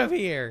are out of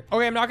here.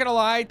 Okay, I'm not gonna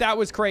lie. That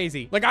was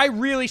crazy. Like, I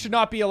really should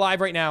not be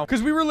alive right now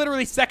because we were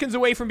literally seconds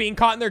away from being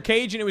caught in their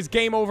cage and it was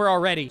game over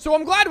already. So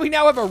I'm glad we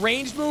now have a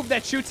ranged move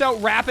that shoots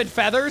out rapid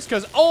feathers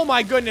because, oh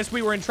my goodness,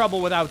 we were in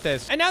trouble without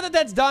this. And now that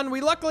that's done,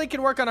 we luckily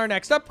can work on our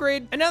next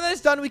upgrade. And now that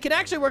it's done, we can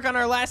actually work on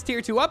our last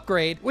tier 2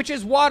 upgrade, which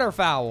is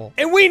waterfowl.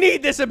 And we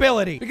need this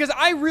ability because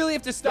I really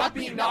have to stop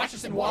being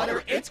nauseous in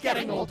water. It's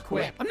getting old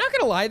quick. I'm not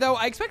gonna lie though,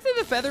 I expected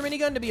the feather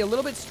minigun to be a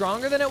little bit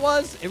stronger than it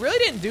was. It really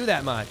didn't do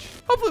that much.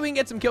 Hopefully we can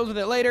get some kills with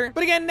it later.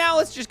 But again, now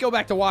let's just go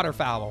back to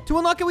waterfowl. To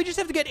unlock it, we just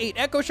have to get 8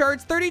 echo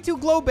shards, 32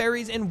 glow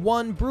berries, and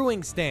 1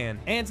 brewing stand.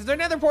 And since our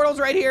nether portal's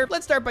right here,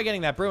 let's start by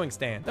getting that brewing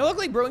stand. Now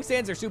luckily brewing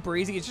stands are super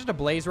easy. It's just a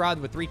blaze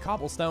rod with 3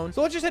 cobblestone.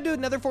 So let's just head to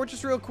another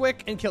fortress real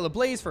quick and kill a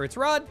blaze for its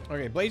rod.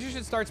 Okay, blazes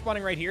should start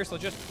spawning right here, so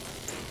let's just...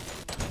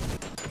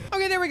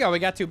 Okay, there we go. We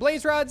got 2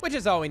 blaze rods, which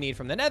is all we need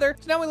from the nether.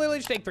 So now we literally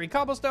just take 3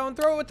 cobblestone,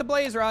 throw it with the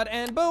blaze rod,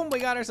 and boom, we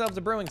got ourselves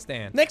a brewing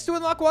stand. Next, to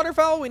unlock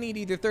waterfowl, we need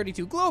either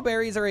 32 glow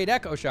berries or 8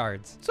 echo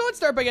shards. So let's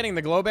start by getting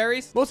the glow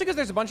berries, mostly because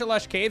there's a bunch of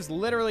lush caves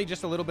literally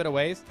just a little bit of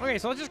ways. Okay,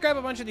 so let's just grab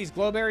a bunch of these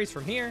glow berries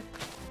from here.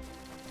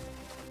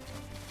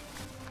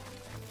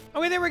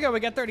 Okay, there we go. We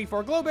got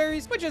 34 glow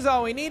berries, which is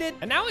all we needed.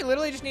 And now we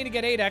literally just need to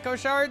get 8 echo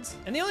shards.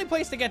 And the only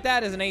place to get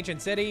that is an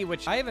ancient city,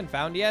 which I haven't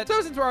found yet.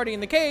 So since we're already in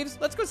the caves,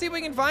 let's go see if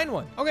we can find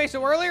one. Okay,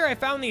 so earlier I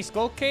found these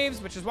skulk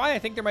caves, which is why I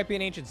think there might be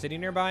an ancient city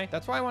nearby.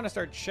 That's why I want to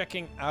start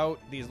checking out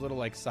these little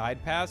like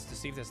side paths to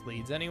see if this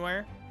leads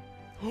anywhere.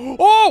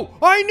 Oh,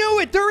 I knew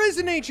it. There is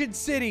an ancient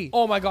city.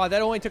 Oh my God,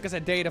 that only took us a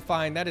day to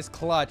find. That is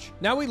clutch.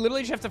 Now we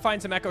literally just have to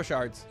find some echo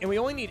shards and we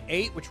only need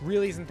 8, which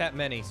really isn't that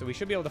many. So we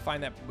should be able to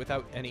find that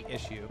without any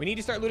issue. We need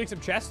to start looting some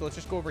chests. So let's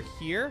just go over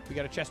here. We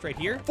got a chest right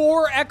here.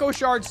 4 echo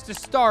shards to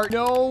start.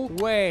 No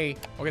way.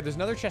 Okay, there's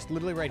another chest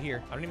literally right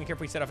here. I don't even care if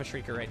we set off a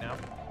shrieker right now.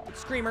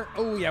 Screamer.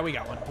 Oh yeah, we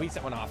got one. We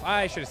set one off.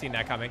 I should have seen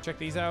that coming. Check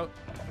these out.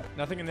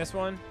 Nothing in this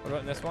one. What about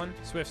in this one?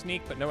 Swift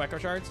sneak, but no echo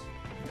shards.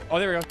 Oh,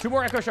 there we go. 2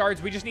 more echo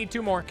shards. We just need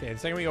 2 more. Okay, the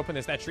second we open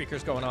this, that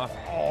shrieker's going off.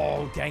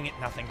 Oh, dang it.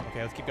 Nothing.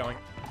 Okay, let's keep going.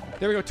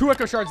 There we go. 2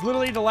 echo shards.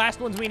 Literally the last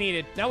ones we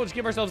needed. Now we'll just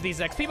give ourselves these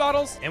XP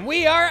bottles and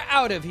we are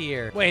out of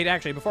here. Wait,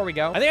 actually, before we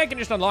go, I think I can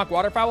just unlock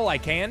waterfowl. I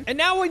can. And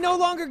now we no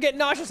longer get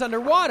nauseous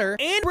underwater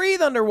and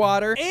breathe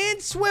underwater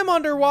and swim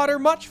underwater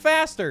much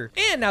faster.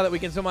 And now that we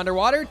can swim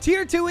underwater,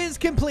 tier 2 is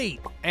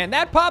complete. And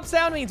that pop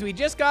sound means we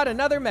just got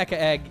another mecha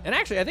egg. And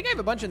actually, I think I have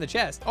a bunch in the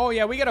chest. Oh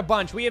yeah, we got a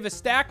bunch. We have a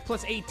stack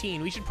plus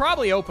 18. We should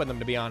probably open them,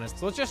 to be honest.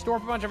 So let's just store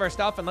up a bunch of our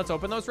stuff and let's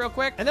open those real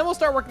quick. And then we'll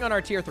start working on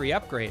our tier 3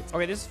 upgrades.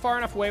 Okay, this is far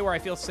enough away where I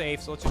feel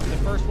safe. So let's just do the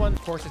first one.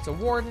 Of course, it's a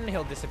warden.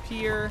 He'll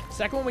disappear.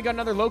 Second one, we got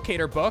another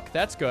locator book.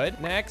 That's good.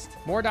 Next,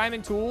 more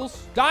diamond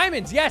tools.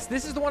 Diamonds. Yes,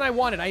 this is the one I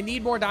wanted. I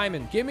need more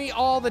diamonds. Give me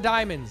all the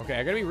diamonds. Okay,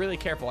 I gotta be really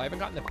careful. I haven't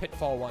gotten the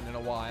pitfall one in a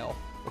while,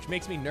 which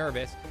makes me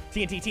nervous.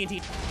 TNT,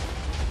 TNT.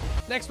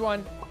 Next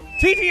one.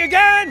 TNT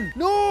again!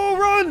 No,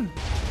 run!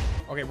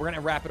 Okay, we're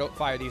gonna rapid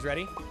fire these.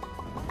 Ready?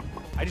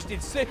 I just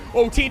did sit.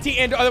 Oh, TNT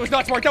and that was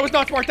not smart. That was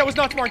not smart. That was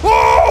not smart.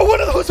 Oh,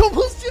 one of those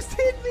almost just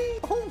hit me.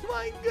 Oh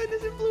my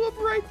goodness, it blew up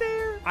right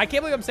there. I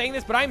can't believe I'm saying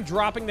this, but I'm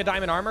dropping the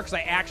diamond armor because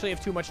I actually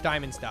have too much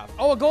diamond stuff.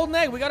 Oh, a golden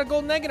egg. We got a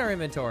golden egg in our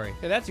inventory.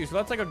 Okay, that's useful.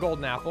 That's like a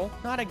golden apple.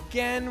 Not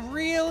again,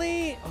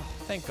 really? Oh,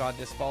 thank God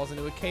this falls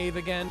into a cave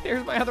again.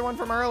 There's my other one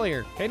from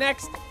earlier. Okay,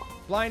 next.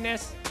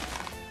 Blindness.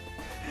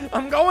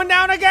 I'm going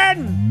down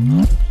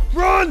again.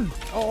 Run!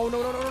 Oh,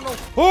 no, no, no, no, no.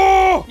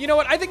 Oh! You know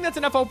what? I think that's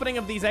enough opening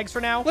of these eggs for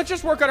now. Let's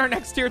just work on our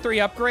next tier 3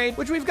 upgrade,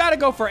 which we've got to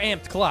go for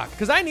amped cluck,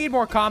 because I need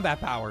more combat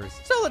powers.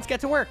 So let's get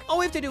to work. All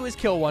we have to do is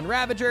kill 1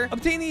 Ravager,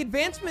 obtain the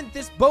advancement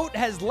this boat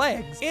has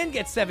legs, and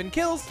get 7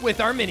 kills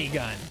with our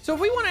minigun. So if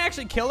we want to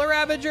actually kill a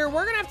Ravager,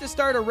 we're going to have to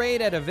start a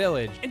raid at a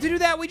village. And to do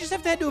that, we just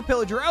have to head to a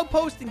pillager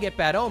outpost and get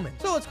bad omen.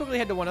 So let's quickly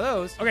head to one of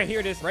those. Okay, here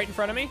it is right in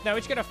front of me. Now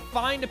we just got to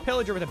find a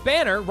pillager with a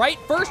banner, right?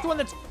 First one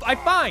that's I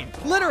find,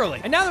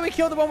 literally. And now that we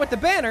killed the one with the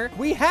banner, winner,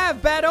 we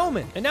have Bad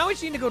Omen. And now we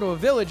just need to go to a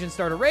village and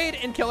start a raid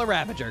and kill a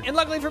Ravager. And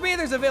luckily for me,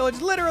 there's a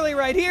village literally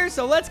right here,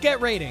 so let's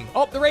get raiding.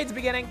 Oh, the raid's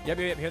beginning. Yep,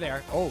 here they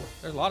are. Oh,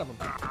 there's a lot of them.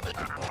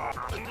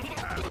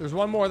 There's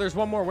one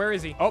more. Where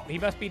is he? Oh, he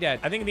must be dead.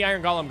 I think the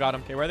Iron Golem got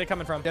him. Okay, where are they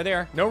coming from? There they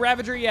are. No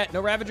Ravager yet.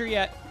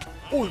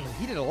 Oh,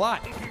 he did a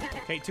lot.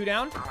 Okay, 2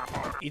 down.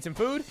 Eat some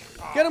food.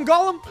 Get him,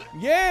 Golem.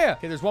 Yeah.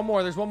 Okay, there's one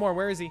more.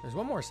 Where is he? There's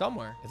one more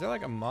somewhere. Is there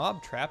like a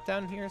mob trapped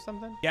down here or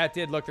something? Yeah, it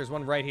did. Look, there's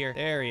one right here.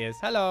 There he is.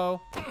 Hello.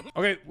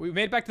 Okay, we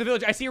made it back to the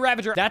village. I see a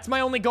Ravager. That's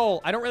my only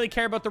goal. I don't really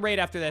care about the raid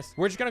after this.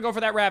 We're just gonna go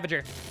for that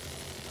Ravager.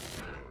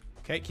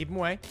 Okay, keep him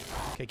away.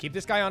 Okay, keep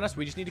this guy on us.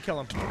 We just need to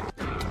kill him.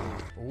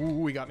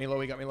 Ooh, he got me low.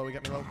 Ooh, he got me low.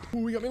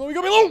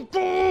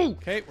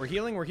 Okay, we're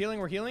healing.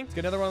 Let's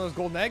get another one of those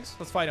golden eggs.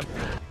 Let's fight him.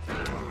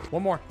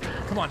 One more.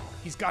 Come on.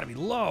 He's got to be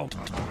low.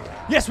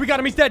 Yes, we got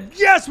him. He's dead.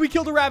 Yes, we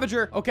killed a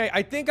Ravager. Okay,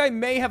 I think I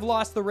may have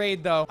lost the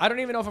raid, though. I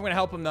don't even know if I'm going to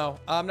help him, though.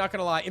 I'm not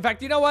going to lie. In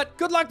fact, you know what?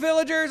 Good luck,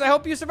 villagers. I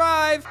hope you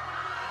survive.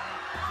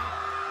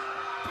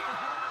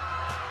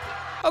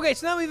 Okay,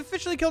 so now we've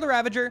officially killed a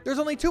Ravager. There's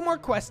only 2 more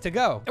quests to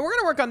go. And we're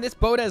gonna work on this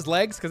boat as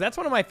legs, because that's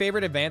one of my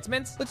favorite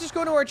advancements. Let's just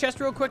go to our chest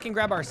real quick and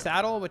grab our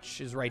saddle,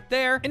 which is right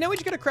there. And now we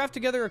just gotta craft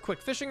together a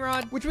quick fishing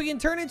rod, which we can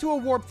turn into a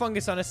warp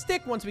fungus on a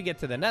stick once we get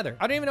to the nether.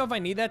 I don't even know if I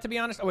need that, to be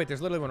honest. Oh, wait,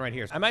 there's literally one right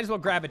here. So I might as well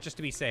grab it just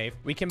to be safe.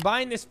 We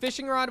combine this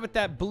fishing rod with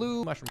that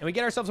blue mushroom, and we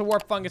get ourselves a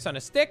warp fungus on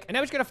a stick. And now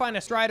we just gotta find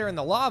a strider in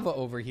the lava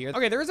over here.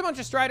 Okay, there is a bunch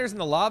of striders in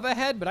the lava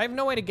head, but I have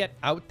no way to get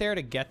out there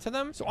to get to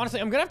them. So honestly,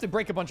 I'm gonna have to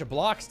break a bunch of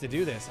blocks to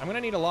do this. I'm gonna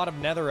need a lot of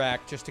netherrack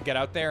just to get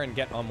out there and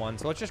get on one.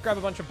 So let's just grab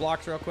a bunch of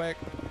blocks real quick.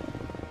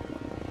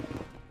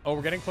 Oh,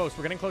 we're getting close.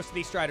 We're getting close to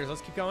these striders. Let's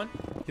keep going.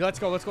 Yeah, let's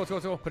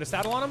go. Put a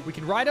saddle on him. We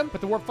can ride him.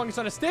 Put the warp fungus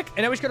on a stick.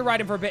 And now we just gotta ride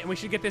him for a bit. And we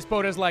should get this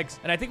boat as legs.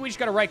 And I think we just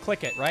gotta right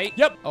click it, right?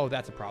 Yep. Oh,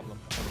 that's a problem.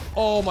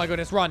 Oh my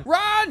goodness, run.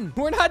 Run!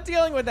 We're not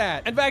dealing with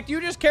that. In fact,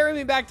 you just carry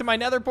me back to my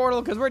nether portal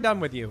because we're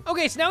done with you.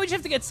 Okay, so now we just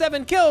have to get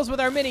 7 kills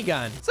with our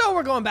minigun. So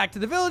we're going back to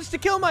the village to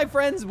kill my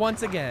friends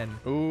once again.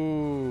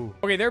 Ooh.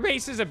 Okay, their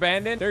base is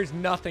abandoned. There's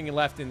nothing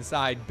left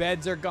inside.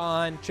 Beds are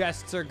gone.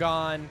 Chests are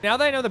gone. Now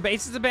that I know the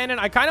base is abandoned,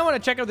 I kind of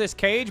want to check out this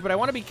cage, but I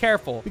want to be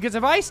careful because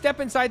if I step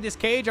inside this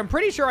cage, I'm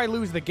pretty sure I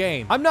lose the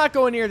game. I'm not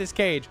going near this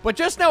cage, but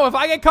just know if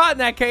I get caught in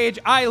that cage,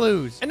 I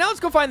lose. And now let's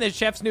go find the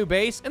chef's new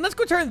base and let's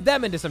go turn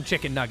them into some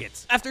chicken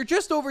nuggets. After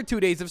just over 2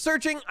 days of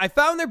searching, I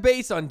found their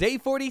base on day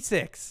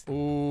 46.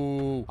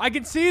 Ooh, I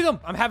can see them.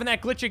 I'm having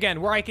that glitch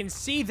again where I can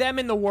see them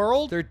in the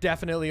world. They're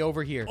definitely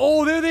over here.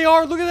 Oh, there they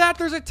are. Look at that.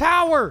 There's a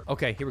tower.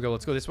 Okay, here we go.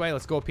 Let's go this way.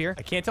 Let's go up here.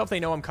 I can't tell if they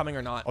know I'm coming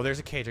or not. Oh, there's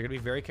a cage. I gotta be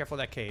very careful of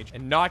that cage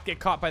and not get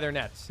caught by their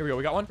nets. Here we go.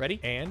 We got one. Ready?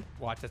 And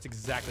watch. That's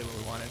exactly what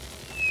we wanted.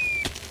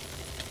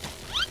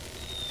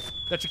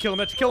 That should kill him.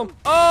 That should kill him.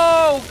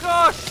 Oh,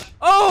 gosh.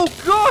 Oh,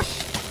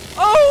 gosh.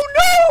 Oh,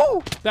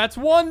 no! That's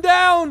one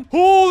down.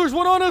 Oh, there's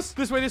one on us.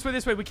 This way.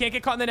 We can't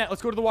get caught in the net.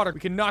 Let's go to the water. We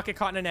cannot get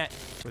caught in a net.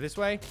 Go this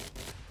way.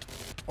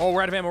 Oh,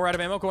 we're out of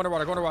ammo. Go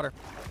underwater.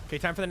 Okay,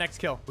 time for the next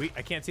kill.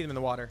 I can't see them in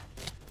the water.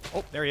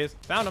 Oh, there he is.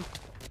 Found him.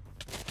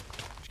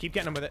 Just keep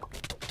getting him with it.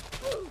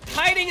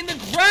 Hiding in the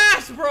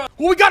grass, bro.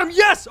 Oh, we got him.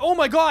 Yes. Oh,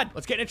 my God.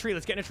 Let's get in a tree.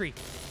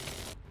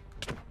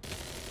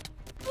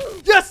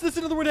 Yes, that's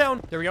another one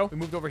down. There we go. We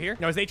moved over here.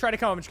 Now, as they try to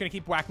come, I'm just going to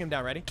keep whacking him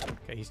down. Ready?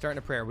 Okay, he's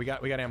starting to prayer. We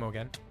got ammo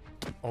again.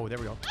 Oh, there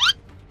we go.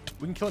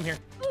 We can kill him here.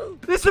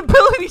 This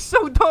ability's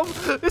so dumb.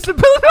 This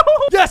ability.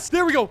 Yes,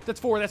 there we go. That's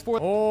 4.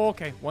 Oh,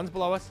 okay. One's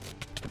below us.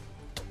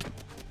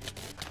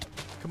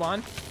 Come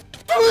on.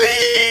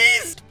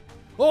 Please.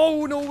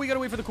 Oh, no. We got to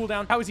wait for the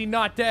cooldown. How is he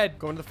not dead?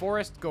 Go into the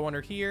forest. Go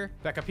under here.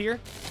 Back up here.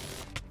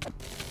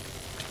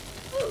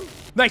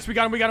 Nice. We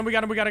got him.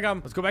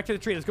 Let's go back to the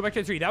tree.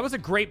 That was a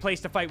great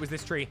place to fight, was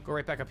this tree. Go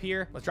right back up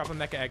here. Let's drop a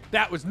mecha egg.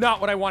 That was not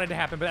what I wanted to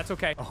happen, but that's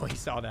okay. Oh, he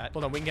saw that.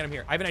 Hold on. We can get him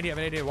here. I have an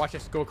idea. Watch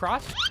this. Go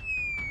across.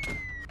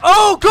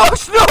 Oh,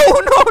 gosh. No.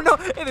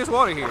 Hey, there's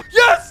water here.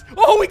 Yes.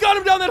 Oh, we got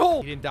him down that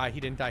hole. He didn't die.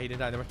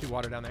 There must be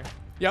water down there.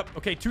 Yep.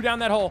 Okay, 2 down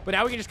that hole. But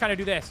now we can just kind of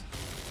do this.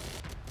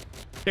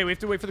 Okay, we have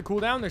to wait for the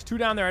cooldown. There's 2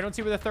 down there. I don't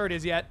see where the 3rd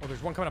is yet. Oh,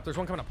 there's one coming up.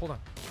 Hold on.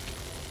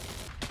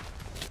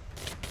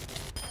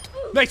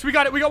 Nice. We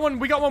got it. We got one.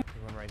 One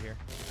right here.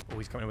 Oh,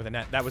 he's coming in with a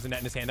net. That was a net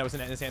in his hand. No,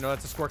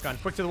 that's a squirt gun.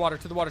 Quick to the water.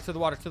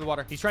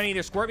 He's trying to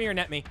either squirt me or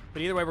net me.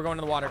 But either way, we're going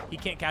to the water. He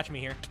can't catch me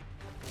here.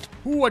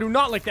 Ooh, I do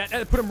not like that.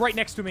 Put him right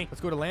next to me.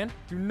 Let's go to land.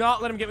 Do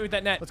not let him get me with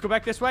that net. Let's go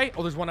back this way.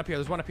 Oh, there's one up here.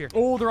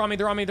 Oh, they're on me.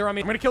 I'm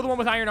gonna kill the one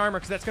with iron armor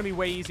because that's gonna be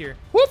way easier.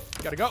 Whoop.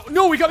 Gotta go.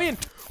 No, he got me in.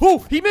 Oh,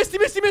 he missed.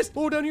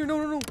 Oh, down here.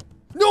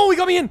 No, he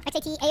got me in.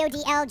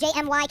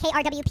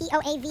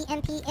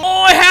 XATAODLJMYKRWPOAVMP.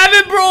 Oh, I have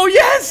it, bro.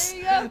 Yes.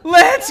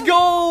 Let's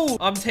go.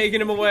 I'm taking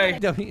him away.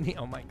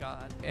 Oh my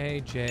God.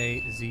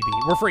 AJZB.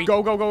 We're free.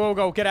 Go.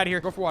 Get out of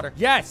here. Go for water.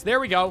 Yes, there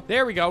we go.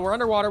 We're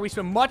underwater. We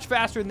swim much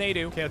faster than they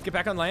do. Okay, let's get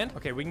back on land.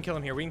 Okay, we can kill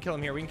him here. This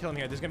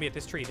is gonna be at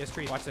this tree.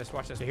 Watch this.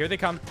 Okay, here they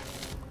come.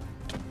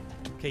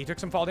 Okay, he took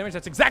some fall damage.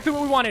 That's exactly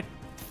what we wanted.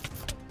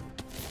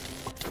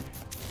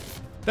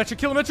 That should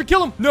kill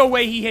him. No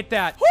way he hit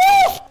that.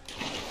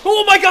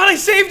 Oh my God, I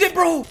saved it,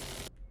 bro.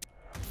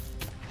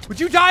 Would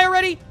you die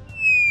already?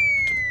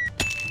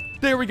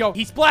 There we go.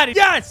 He splatted.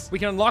 Yes! We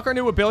can unlock our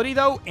new ability,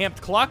 though,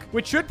 Amped Cluck,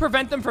 which should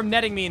prevent them from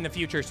netting me in the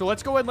future. So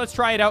let's go ahead and let's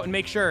try it out and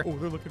make sure. Oh,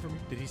 they're looking for me.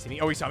 Did he see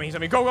me? Oh, he saw me. He saw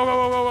me. Go, go, go,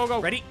 go, go, go,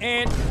 go. Ready?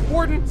 And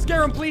Warden,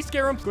 scare him, please.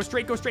 Scare him. Go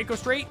straight, go straight, go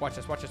straight. Watch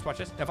this, watch this, watch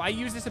this. If I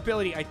use this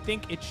ability, I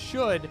think it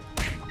should.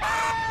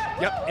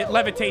 Yep, it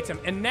levitates him.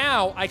 And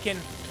now I can.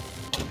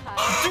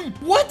 Dude,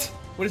 what?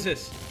 What is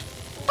this?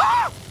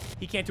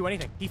 He can't do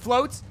anything. He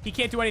floats. He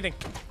can't do anything.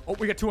 Oh,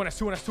 we got two on us,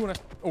 two on us, two on us.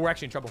 Oh, we're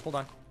actually in trouble. Hold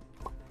on.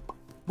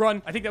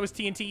 Run. I think that was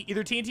TNT.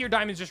 Either TNT or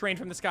diamonds just rained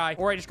from the sky,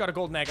 or I just got a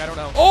golden egg. I don't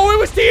know. Oh, it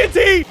was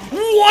TNT!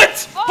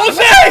 What? Oh,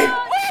 Jose!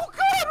 Oh,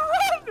 God,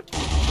 run!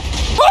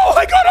 Oh,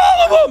 I got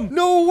all of them!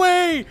 No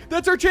way!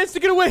 That's our chance to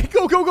get away.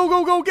 Go, go, go,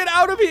 go, go. Get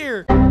out of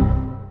here.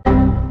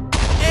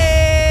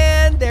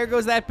 And there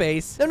goes that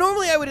base. Now,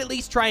 normally I would at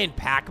least try and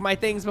pack my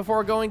things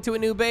before going to a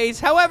new base.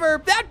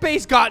 However, that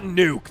base got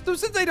nuked. So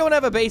since I don't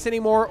have a base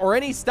anymore, or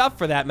any stuff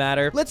for that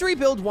matter, let's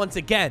rebuild once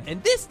again.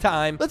 And this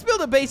time, let's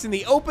build a base in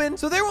the open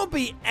so there won't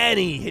be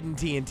any hidden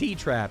TNT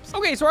traps.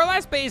 Okay, so our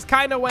last base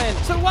kind of went.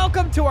 So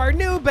welcome to our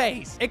new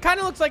base. It kind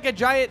of looks like a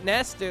giant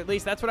nest, or at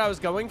least that's what I was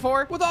going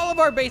for, with all of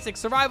our basic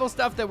survival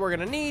stuff that we're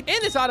gonna need,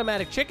 and this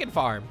automatic chicken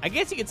farm. I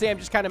guess you could say I'm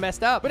just kind of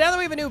messed up. But now that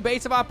we have a new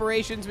base of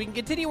operations, we can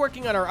continue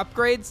working on our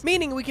upgrades,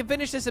 meaning we can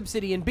finish this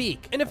obsidian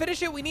beak. And to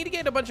finish it, we need to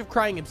get a bunch of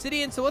crying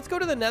obsidian, so let's go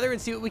to the nether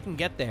and see what we can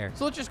get there.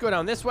 So let's just go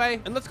down this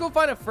way, and let's go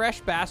find a fresh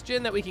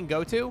bastion that we can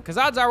go to, because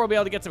odds are we'll be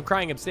able to get some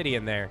crying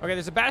obsidian there. Okay,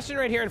 there's a bastion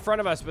right here in front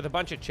of us with a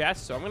bunch of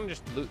chests, so I'm gonna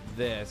just loot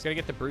this. Gotta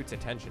get the brute's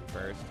attention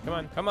first. Come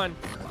on, come on.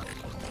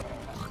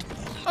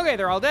 Okay,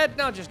 they're all dead.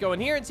 Now just go in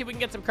here and see if we can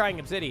get some crying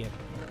obsidian.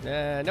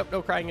 Nope,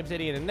 no crying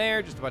obsidian in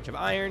there, just a bunch of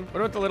iron.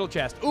 What about the little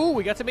chest? Ooh,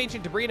 we got some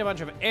ancient debris and a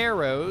bunch of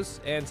arrows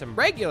and some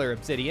regular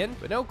obsidian,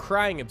 but no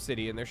crying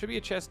obsidian. There should be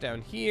a chest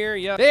down here.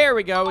 Yep, there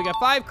we go. We got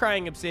 5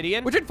 crying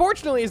obsidian, which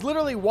unfortunately is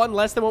literally 1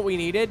 less than what we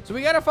needed. So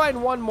we gotta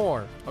find 1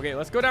 more. Okay,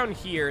 let's go down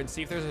here and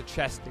see if there's a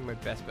chest in my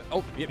best bet.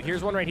 Oh, yep,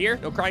 here's one right here.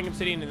 No crying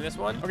obsidian in this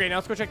one. Okay, now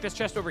let's go check this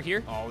chest over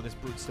here. Oh, this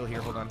brute's still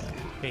here. Hold on.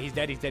 Okay, he's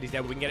dead, he's dead, he's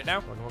dead. We can get it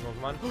now.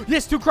 Come on.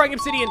 Yes, 2 crying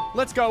obsidian.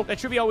 Let's go. That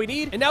should be all we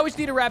need. And now we just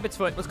need a rabbit's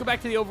foot. Let's go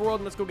back to the overworld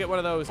and let's go get one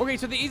of those. Okay,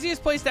 so the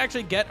easiest place to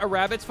actually get a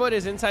rabbit's foot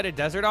is inside a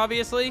desert,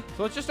 obviously.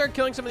 So let's just start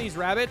killing some of these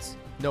rabbits.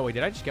 No way,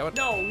 did I just get one?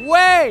 No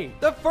way!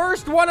 The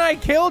first one I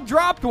killed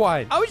dropped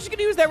one. I was just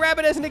gonna use that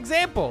rabbit as an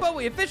example, but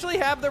we officially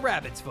have the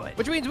rabbit's foot,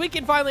 which means we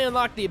can finally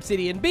unlock the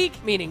obsidian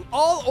beak, meaning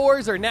all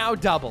ores are now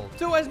doubled.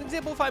 So as an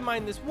example, if I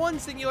mine this 1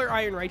 singular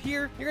iron right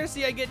here, you're gonna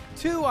see I get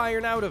 2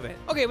 iron out of it.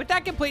 Okay, with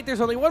that complete,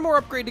 there's only 1 more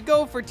upgrade to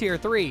go for tier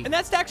 3, and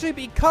that's to actually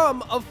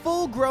become a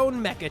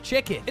full-grown mecha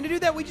chicken. And to do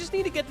that, we just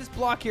need to get this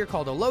block here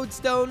called a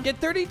lodestone, get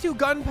 32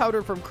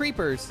 gunpowder from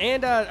creepers,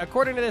 and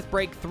according to this,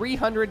 break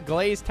 300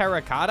 glazed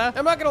terracotta.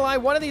 I'm not gonna lie,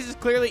 one of these is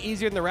clearly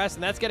easier than the rest,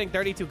 and that's getting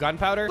 32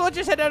 gunpowder. So let's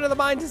just head down to the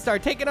mines and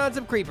start taking on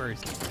some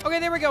creepers. Okay,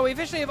 there we go. We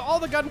officially have all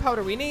the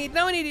gunpowder we need.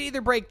 Now we need to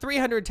either break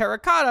 300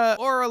 terracotta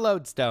or a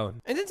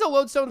lodestone. And since a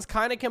lodestone's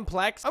kind of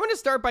complex, I'm going to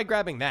start by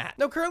grabbing that.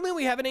 Now, currently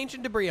we have an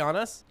ancient debris on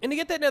us, and to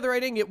get that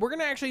netherite ingot, we're going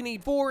to actually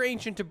need 4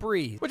 ancient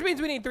debris, which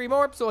means we need 3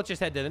 more, so let's just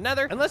head to the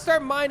nether, and let's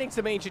start mining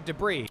some ancient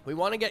debris. We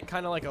want to get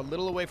kind of like a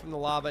little away from the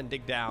lava and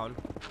dig down.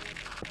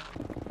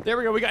 There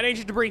we go. We got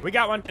ancient debris. We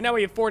got one. And now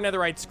we have 4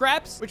 netherite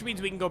scraps, which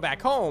means we can go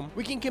back home.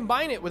 We can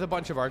combine it with a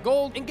bunch of our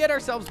gold and get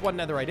ourselves 1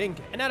 netherite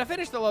ingot. And now to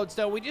finish the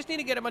lodestone, we just need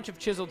to get a bunch of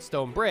chiseled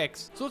stone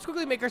bricks. So let's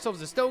quickly make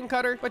ourselves a stone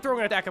cutter by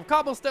throwing a stack of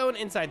cobblestone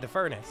inside the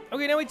furnace.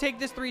 Okay, now we take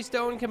this 3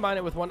 stone, combine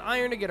it with 1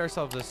 iron to get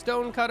ourselves a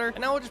stone cutter. And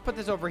now we'll just put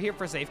this over here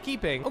for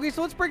safekeeping. Okay,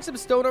 so let's bring some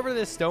stone over to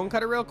this stone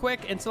cutter real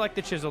quick and select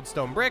the chiseled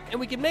stone brick, and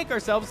we can make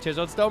ourselves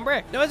chiseled stone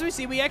brick. Now, as we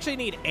see, we actually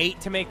need 8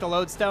 to make the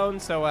lodestone.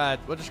 So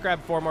we'll just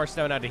grab 4 more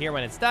stone out of here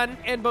when it's done.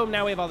 And boom,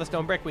 now we have all the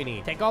stone brick we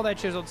need. Take all that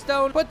chiseled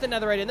stone, put the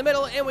netherite in the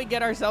middle, and we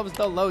get ourselves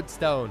the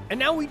lodestone. And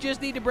now we just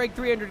need to break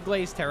 300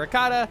 glazed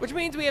terracotta, which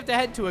means we have to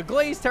head to a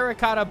glazed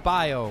terracotta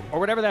biome,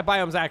 or whatever that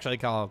biome's actually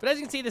called. But as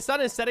you can see, the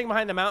sun is setting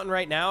behind the mountain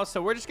right now, so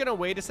we're just gonna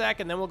wait a sec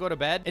and then we'll go to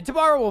bed. And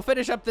tomorrow we'll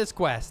finish up this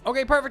quest.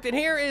 Okay, perfect. And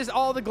here is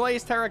all the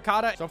glazed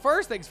terracotta. So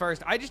first things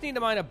first, I just need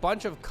to mine a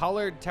bunch of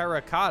colored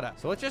terracotta.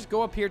 So let's just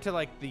go up here to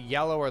like the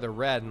yellow or the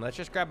red, and let's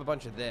just grab a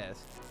bunch of this.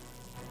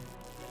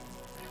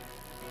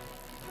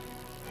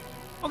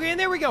 Okay, and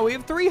there we go. We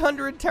have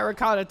 300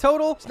 terracotta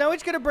total. So now we're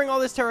just gonna bring all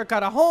this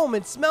terracotta home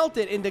and smelt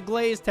it into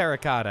glazed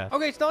terracotta.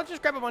 Okay, so now let's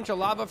just grab a bunch of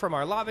lava from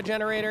our lava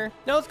generator.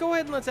 Now let's go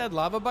ahead and let's add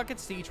lava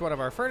buckets to each one of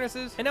our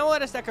furnaces. And now we'll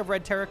add a stack of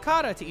red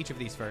terracotta to each of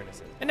these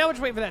furnaces. And now we'll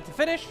just wait for that to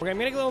finish. Okay, I'm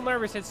getting a little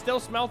nervous. It's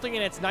still smelting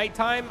and it's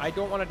nighttime. I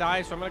don't want to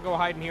die, so I'm gonna go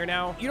hide in here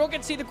now. You don't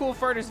get to see the cool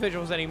furnace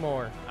visuals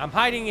anymore. I'm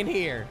hiding in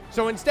here.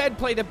 So instead,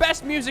 play the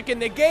best music in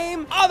the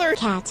game, Other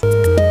Cat.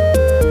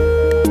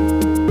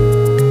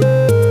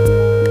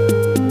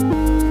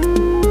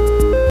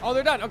 Oh,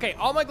 they're done. done. Okay,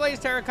 all my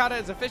glazed terracotta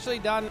is officially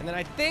done. And then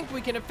I think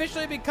we can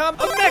officially become a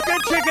mecha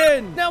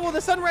chicken. Now, while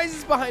the sun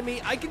rises behind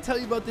me, I can tell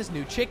you about this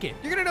new chicken.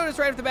 You're gonna notice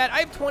right off the bat, I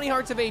have 20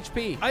 hearts of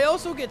HP. I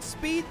also get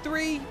speed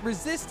 3,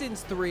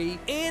 resistance 3,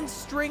 and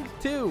strength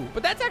 2.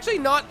 But that's actually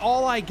not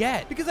all I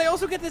get, because I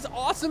also get this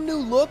awesome new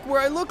look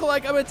where I look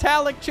like a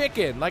metallic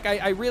chicken. Like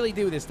I really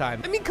do this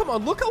time. I mean, come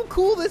on, look how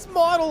cool this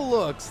model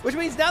looks. Which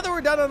means now that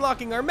we're done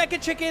unlocking our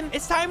mecha chicken,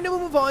 it's time to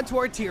move on to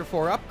our tier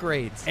 4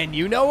 upgrades. And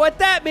you know what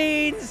that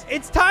means.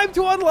 It's time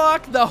to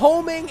unlock the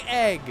homing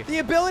egg. The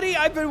ability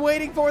I've been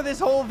waiting for this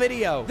whole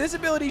video. This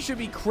ability should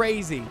be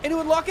crazy. And to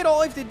unlock it,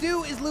 all I have to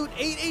do is loot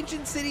 8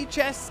 ancient city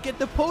chests, get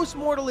the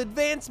post-mortal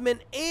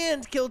advancement,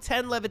 and kill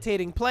 10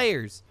 levitating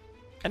players.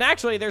 And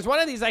actually, there's one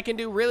of these I can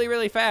do really,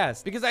 really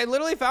fast, because I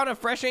literally found a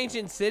fresh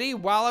ancient city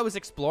while I was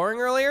exploring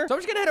earlier. So I'm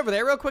just gonna head over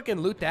there real quick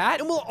and loot that,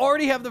 and we'll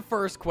already have the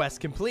first quest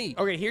complete.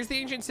 Okay, here's the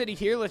ancient city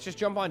here. Let's just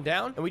jump on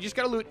down, and we just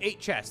gotta loot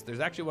 8 chests. There's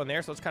actually one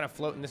there, so let's kind of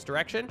float in this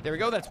direction. There we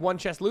go. That's 1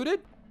 chest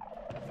looted.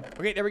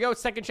 Okay, there we go.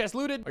 Second chest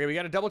looted. Okay, we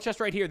got a double chest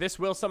right here. This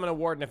will summon a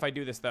warden if I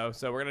do this, though,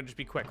 so we're gonna just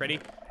be quick. Ready?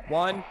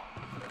 1,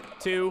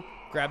 2...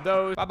 Grab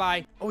those.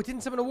 Bye-bye. Oh, it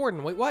didn't summon a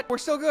warden. Wait, what? We're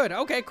still good.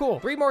 Okay, cool.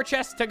 3 more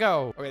chests to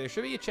go. Okay, there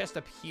should be a chest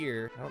up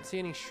here. I don't see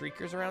any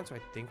shriekers around, so I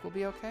think we'll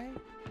be okay.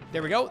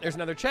 There we go. There's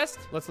another chest.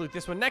 Let's loot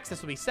this one next.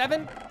 This will be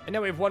 7. And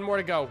now we have 1 more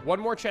to go. 1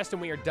 more chest and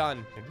we are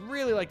done. I'd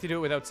really like to do it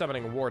without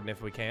summoning a warden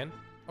if we can.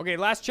 Okay,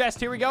 last chest.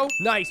 Here we go.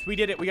 Nice. We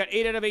did it. We got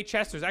 8 out of 8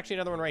 chests. There's actually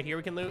another one right here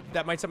we can loot.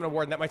 That might summon a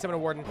warden. That might summon a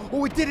warden.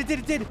 Oh, it did.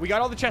 It did. We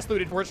got all the chests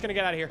looted. We're just going to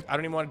get out of here. I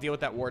don't even want to deal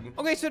with that warden.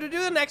 Okay, so to do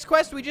the next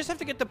quest, we just have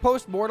to get the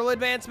post-mortal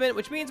advancement,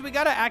 which means we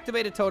got to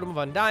activate a totem of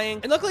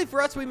undying. And luckily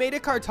for us, we made a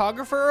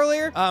cartographer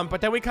earlier,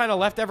 but then we kind of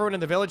left everyone in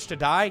the village to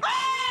die.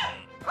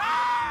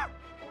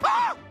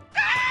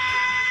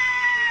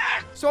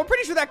 So I'm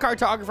pretty sure that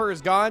cartographer is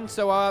gone.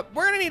 So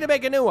we're gonna need to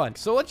make a new one.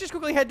 So let's just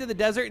quickly head to the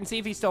desert and see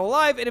if he's still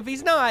alive. And if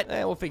he's not,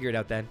 we'll figure it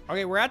out then.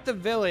 Okay, we're at the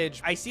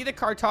village. I see the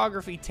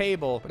cartography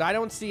table, but I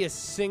don't see a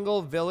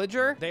single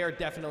villager. They are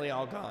definitely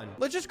all gone.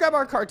 Let's just grab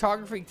our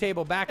cartography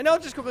table back. And I'll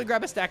just quickly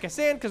grab a stack of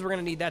sand because we're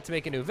gonna need that to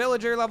make a new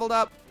villager leveled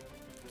up.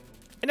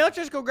 And now let's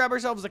just go grab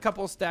ourselves a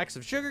couple stacks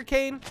of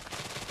sugarcane.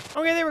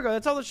 Okay, there we go.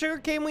 That's all the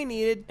sugarcane we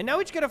needed. And now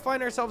we just gotta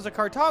find ourselves a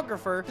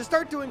cartographer to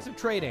start doing some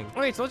trading.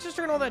 Okay, so let's just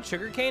turn all that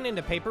sugarcane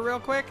into paper real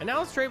quick. And now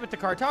let's trade with the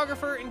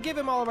cartographer and give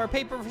him all of our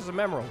paper for some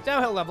emeralds. Now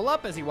he'll level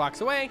up as he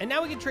walks away. And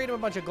now we can trade him a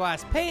bunch of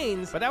glass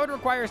panes, but that would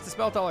require us to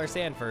smelt all our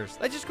sand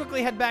first. Let's just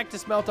quickly head back to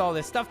smelt all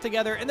this stuff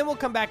together, and then we'll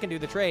come back and do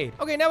the trade.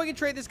 Okay, now we can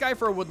trade this guy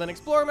for a woodland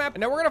explorer map.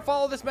 And now we're gonna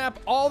follow this map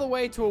all the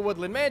way to a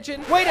woodland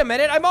mansion. Wait a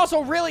minute, I'm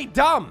also really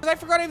dumb, because I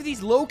forgot I have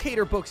these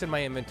locator books in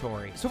my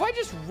inventory. So if I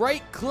just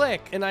right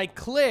click and I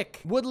click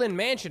woodland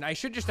mansion, I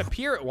should just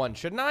appear at one,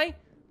 shouldn't I?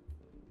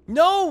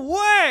 No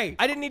way!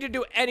 I didn't need to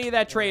do any of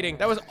that trading.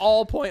 That was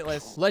all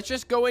pointless. Let's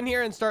just go in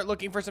here and start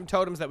looking for some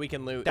totems that we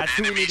can loot. That's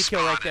who we need to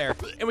kill right there.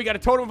 And we got a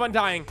totem of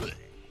undying.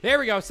 There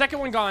we go. Second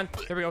one gone.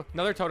 There we go.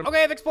 Another totem.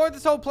 Okay, I've explored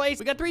this whole place.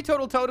 We got 3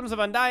 total totems of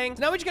undying.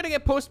 So now we just gotta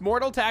get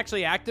post-mortal to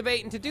actually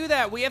activate. And to do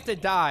that, we have to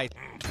die.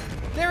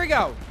 There we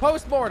go.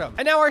 Post-mortem.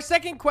 And now our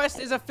second quest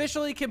is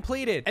officially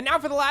completed. And now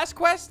for the last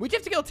quest, we just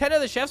have to kill 10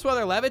 of the chefs while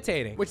they're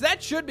levitating, which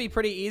that should be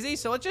pretty easy.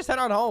 So let's just head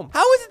on home.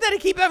 How is it that I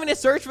keep having to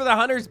search for the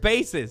hunters'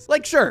 bases?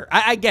 Like, sure,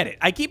 I get it.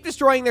 I keep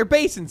destroying their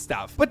base and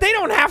stuff, but they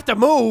don't have to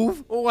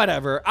move.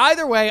 Whatever.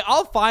 Either way,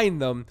 I'll find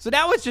them. So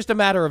now it's just a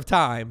matter of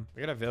time.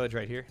 We got a village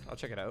right here. I'll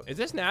check it out. Is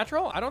this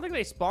natural? I don't think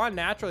they spawn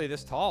naturally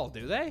this tall,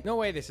 do they? No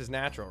way this is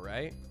natural,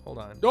 right? Hold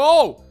on.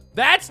 Oh!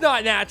 That's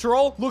not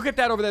natural. Look at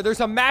that over there. There's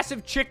a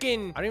massive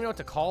chicken. I don't even know what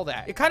to call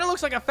that. It kind of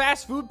looks like a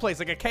fast food place,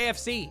 like a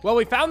KFC. Well,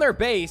 we found their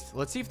base.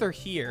 Let's see if they're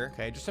here.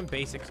 Okay, just some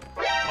basics.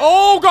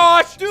 Oh,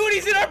 gosh. Dude,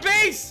 he's in our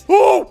base.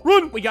 Oh,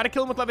 run. We got to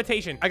kill him with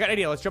levitation. I got an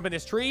idea. Let's jump in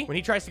this tree. When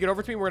he tries to get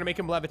over to me, we're going to make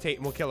him levitate,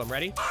 and we'll kill him.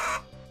 Ready?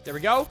 There we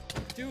go.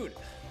 Dude.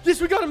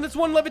 Yes, we got him. That's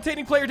 1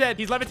 levitating player dead.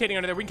 He's levitating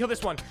under there. We can kill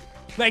this one.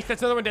 Nice.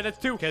 That's another one dead. That's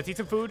 2. Okay, let's eat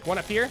some food. 1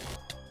 up here.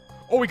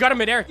 Oh, we got him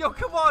midair. Yo,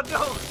 come on,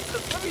 no.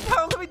 Let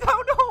me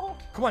down, no.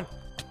 Come on.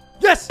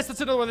 Yes! That's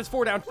another one. That's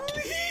 4 down.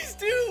 Please,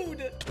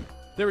 dude.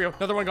 There we go.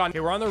 Another one gone. Okay,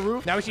 we're on the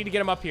roof. Now we need to get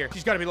him up here.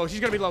 She's got to be low. She's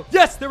got to be low.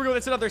 Yes! There we go.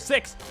 That's another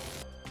 6.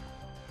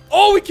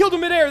 Oh, we killed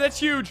him midair. That's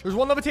huge. There's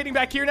 1 levitating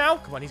back here now.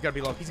 Come on. He's got to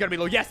be low. He's got to be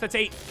low. Yes, that's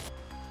 8.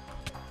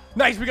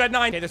 Nice. We got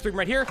 9. Okay, there's 3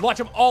 right here. Launch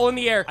them all in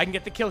the air. I can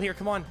get the kill here.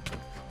 Come on.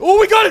 Oh,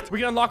 we got it. We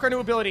can unlock our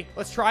new ability.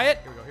 Let's try it.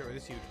 Here we go. Here we go.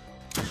 This is huge.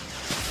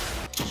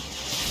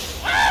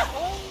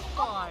 Oh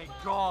my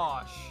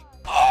gosh.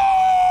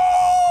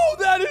 Oh,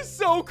 that is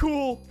so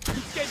cool.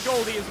 Let's get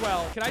Goldie as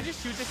well. Can I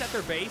just shoot this at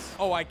their base?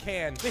 Oh, I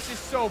can. This is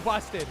so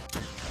busted.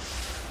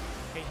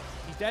 Okay,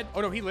 he's dead.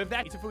 Oh, no, he lived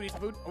that. Eat some food, eat some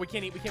food. Oh, we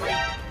can't eat. We can't eat.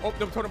 Oh,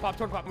 no, totem pop,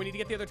 totem pop. We need to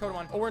get the other totem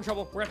on. Oh, we're in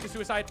trouble. We're after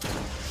suicide.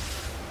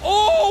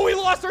 Oh, we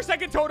lost our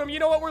second totem. You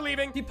know what? We're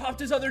leaving. He popped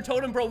his other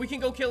totem, bro. We can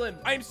go kill him.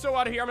 I am so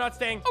out of here. I'm not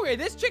staying. Okay,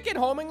 this chicken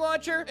homing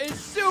launcher is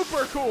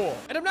super cool.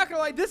 And I'm not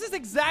gonna lie, this is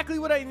exactly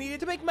what I needed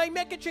to make my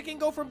mecha chicken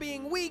go from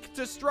being weak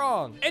to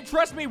strong. And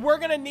trust me, we're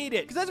gonna need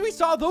it. Because as we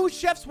saw, those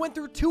chefs went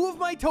through 2 of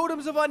my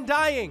totems of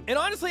undying. And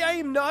honestly, I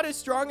am not as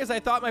strong as I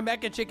thought my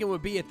mecha chicken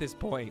would be at this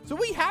point. So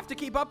we have to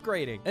keep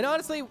upgrading. And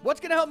honestly, what's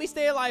gonna help me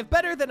stay alive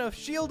better than a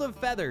shield of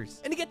feathers?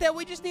 And to get that,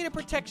 we just need a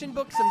protection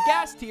book, some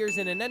gas tiers,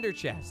 and an ender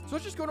chest. So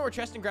let's just go to our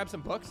chest and grab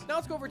some books. Now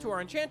let's go over to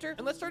our enchanter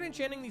and let's start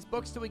enchanting these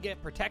books till we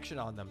get protection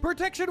on them.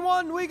 Protection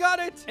 1, we got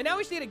it. And now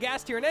we just need a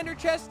gas tier and ender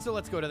chest. So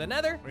let's go to the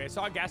nether. Okay, I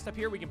saw a gas up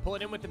here. We can pull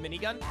it in with the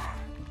minigun.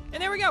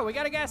 And there we go, we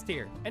got a gas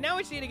tier. And now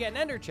we just need to get an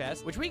ender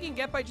chest, which we can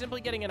get by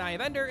simply getting an eye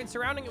of ender and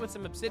surrounding it with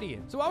some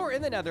obsidian. So while we're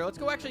in the nether, let's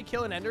go actually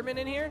kill an enderman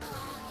in here.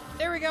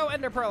 There we go,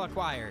 ender pearl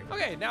acquired.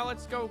 Okay, now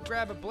let's go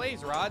grab a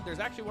blaze rod. There's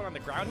actually one on the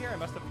ground here. I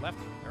must have left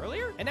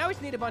earlier. And now we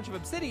just need a bunch of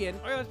obsidian.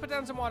 Okay, let's put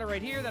down some water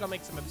right here. That'll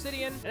make some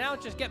obsidian. And now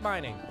let's just get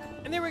mining.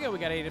 And there we go, we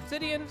got 8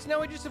 obsidian. So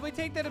now we just simply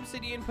take that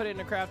obsidian, put it in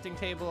a crafting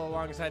table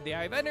alongside the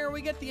eye of ender, and we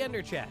get the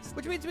ender chest,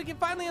 which means we can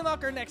finally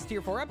unlock our next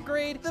tier 4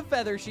 upgrade, the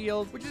feather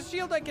shield, which is a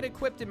shield I can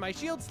equip in my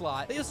shield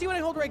slot that you'll see when I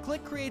hold right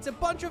click creates a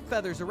bunch of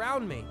feathers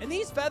around me. And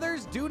these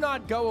feathers do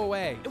not go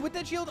away. And with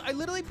that shield, I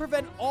literally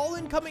prevent all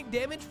incoming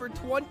damage for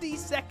 20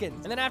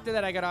 seconds. And then after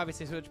that, I gotta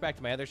obviously switch back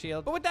to my other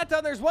shield. But with that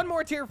done, there's one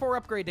more tier 4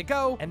 upgrade to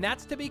go, and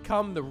that's to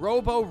become the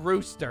Robo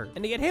Rooster.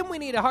 And to get him, we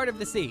need a Heart of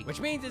the Sea,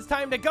 which means it's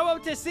time to go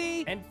out to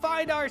sea and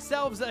find ourselves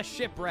a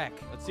shipwreck.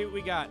 Let's see what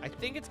we got. I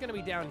think it's gonna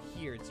be down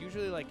here. It's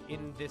usually like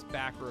in this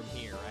back room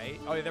here, right?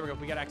 Oh yeah, there we go.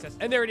 We got access.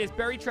 And there it is,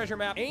 buried treasure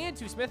map and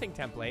 2 smithing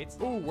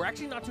templates. Ooh, we're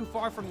actually not too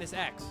far from this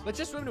X. Let's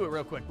just swim to it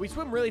real quick. We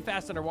swim really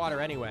fast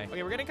underwater anyway.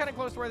 Okay, we're getting kind of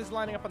close to where this is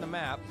lining up on the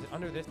map. Is it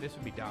under this? This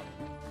would be dumb.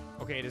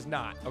 Okay, it is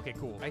not. Okay,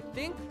 cool. I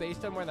think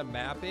based on where the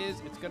map is,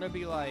 it's gonna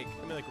be like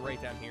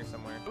right down here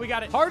somewhere. We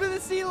got it. Heart of the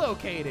Sea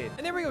located.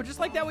 And there we go.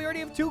 Just like that, we already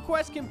have 2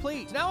 quests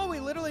complete. So now all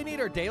we literally need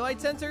are daylight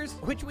sensors,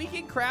 which we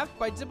can craft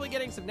by simply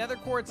getting some nether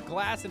quartz,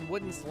 glass, and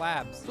wooden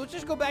slabs. So let's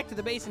just go back to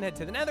the base and head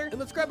to the nether, and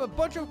let's grab a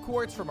bunch of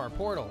quartz from our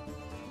portal.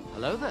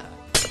 Hello there.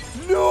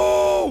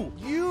 No!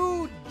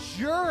 You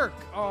jerk!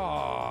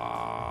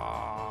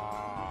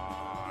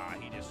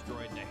 He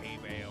destroyed the hay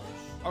bales.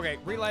 Okay,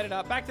 relight it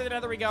up. Back to the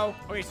nether we go.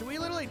 Okay, so we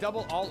literally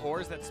double all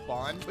ores that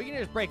spawn. We can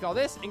just break all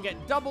this and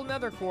get double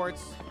nether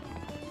quartz.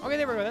 Okay,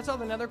 there we go. That's all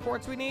the nether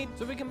quartz we need.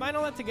 So if we combine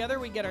all that together,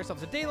 we get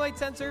ourselves a daylight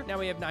sensor. Now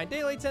we have 9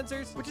 daylight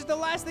sensors, which is the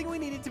last thing we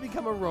needed to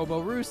become a Robo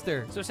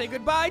Rooster. So say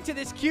goodbye to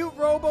this cute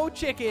Robo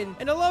Chicken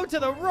and hello to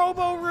the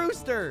Robo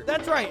Rooster.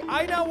 That's right.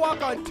 I now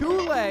walk on 2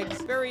 legs.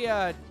 Very,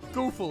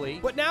 goofily.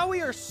 But now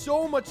we are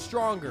so much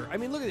stronger. I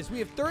mean, look at this. We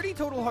have 30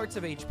 total hearts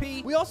of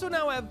HP. We also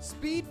now have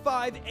speed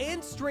 5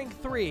 and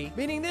strength 3,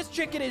 meaning this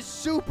chicken is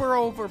super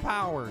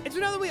overpowered. And so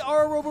now that we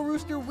are a Robo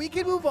Rooster, we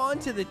can move on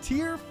to the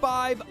tier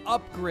 5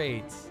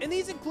 upgrades. And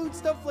these include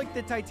stuff like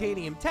the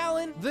titanium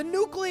talon, the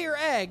nuclear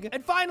egg,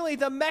 and finally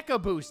the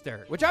mecha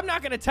booster, which I'm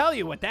not going to tell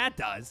you what that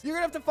does. You're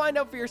going to have to find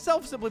out for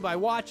yourself simply by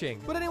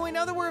watching. But anyway,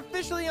 now that we're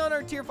officially on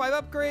our tier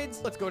 5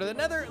 upgrades, let's go to the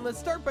nether and let's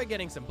start by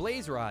getting some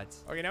blaze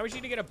rods. Okay, now we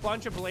need to get a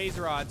bunch of blaze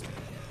rods.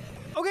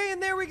 Okay,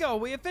 and there we go.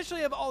 We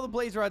officially have all the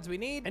blaze rods we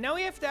need. And now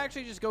we have to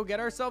actually just go get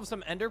ourselves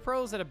some ender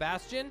pearls at a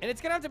bastion. And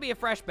it's gonna have to be a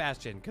fresh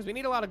bastion because we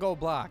need a lot of gold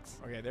blocks.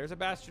 Okay, there's a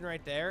bastion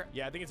right there.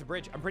 Yeah, I think it's a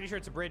bridge. I'm pretty sure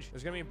it's a bridge.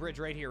 There's gonna be a bridge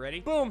right here. Ready?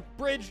 Boom,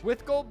 bridge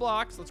with gold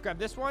blocks. Let's grab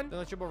this one. Then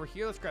let's jump over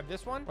here. Let's grab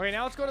this one. Okay,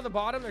 now let's go to the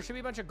bottom. There should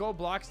be a bunch of gold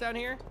blocks down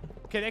here.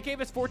 Okay, that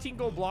gave us 14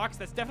 gold blocks.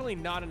 That's definitely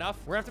not enough.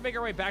 We're gonna have to make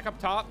our way back up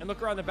top and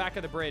look around the back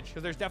of the bridge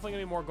because there's definitely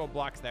gonna be more gold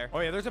blocks there. Oh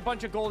yeah, there's a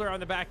bunch of gold around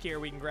the back here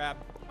we can grab.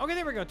 Okay,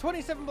 there we go.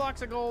 27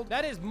 blocks of gold.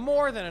 That is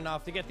more than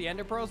enough to get the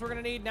ender pearls we're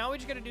gonna need. Now we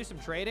just gotta do some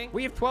trading.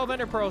 We have 12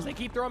 ender pearls. They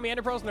keep throwing me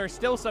ender pearls and there's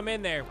still some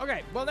in there.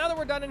 Okay, well now that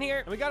we're done in here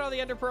and we got all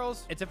the ender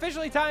pearls, it's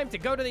officially time to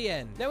go to the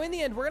end. Now in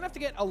the end, we're gonna have to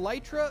get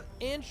elytra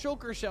and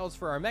shulker shells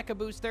for our mecha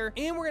booster,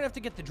 and we're gonna have to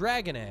get the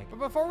dragon egg. But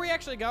before we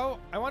actually go,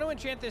 I want to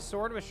enchant this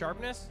sword with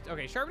sharpness.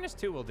 Okay, sharpness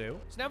 2 will do.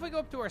 So now if we go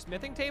up to our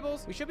smithing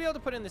tables, we should be able to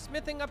put in the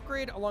smithing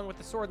upgrade along with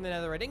the sword and the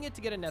netherite ingot to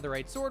get a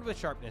netherite sword with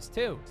sharpness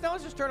 2. So now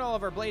let's just turn all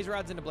of our blaze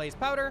rods into blaze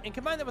powder and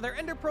combine them with our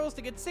ender pearls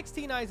to get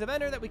 16 eyes of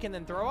ender that we can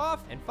then throw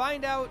off and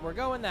find out we're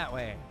going that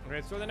way. Okay,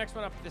 let's throw the next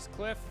one up this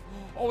cliff.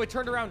 Oh, it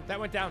turned around. That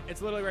went down.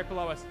 It's literally right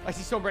below us. I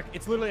see stone brick.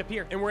 It's literally up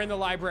here and we're in the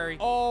library.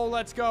 Oh,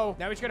 let's go.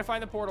 Now we just gotta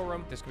find the portal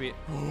room. This could be it.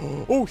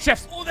 Oh,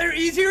 chefs. Oh, there.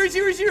 He's here. He's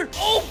here. He's here.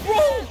 Oh,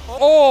 bro.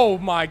 Oh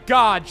my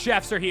God.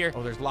 Chefs are here.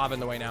 Oh, there's lava in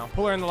the way now.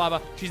 Pull her in the lava.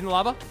 She's in the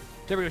lava.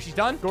 There we go. She's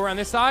done. Go around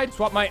this side.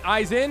 Swap my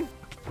eyes in.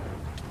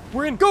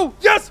 We're in. Go.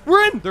 Yes,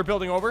 we're in. They're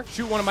building over.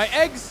 Shoot one of my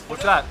eggs.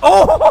 What's that?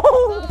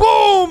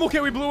 Oh, boom. Okay,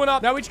 we blew one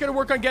up. Now we just got to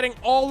work on getting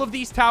all of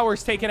these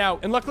towers taken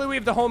out. And luckily we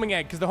have the homing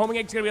egg because the homing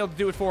egg's going to be able to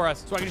do it for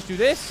us. So I can just do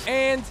this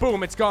and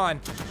boom, it's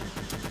gone.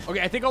 Okay,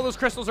 I think all those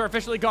crystals are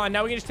officially gone.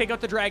 Now we can just take out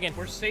the dragon.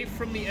 We're safe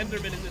from the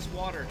enderman in this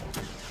water.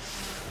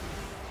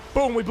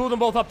 Boom, we blew them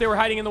both up. They were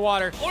hiding in the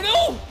water. Oh,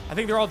 no. I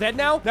think they're all dead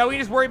now. Now we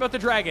just worry about the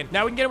dragon.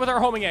 Now we can get it with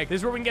our homing egg.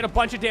 This is where we can get a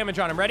bunch of damage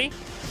on him. Ready?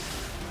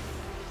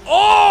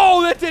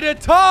 Oh, that did a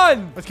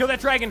ton. Let's kill that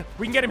dragon.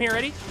 We can get him here.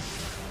 Ready?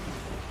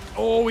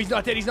 Oh, he's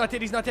not dead. He's not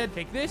dead. He's not dead.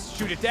 Take this.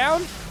 Shoot it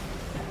down.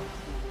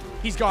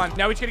 He's gone.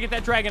 Now we just gotta get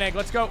that dragon egg.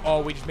 Let's go.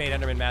 Oh, we just made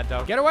Enderman mad,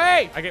 though. Get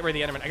away. I get rid of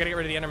the Enderman. I gotta get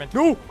rid of the Enderman.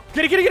 No.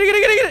 Get it, get it, get it, get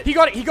it, get it. He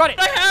got it. He got it.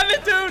 I have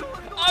it, dude.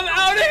 I'm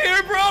out of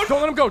here, bro. Don't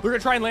let him go. We're gonna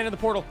try and land in the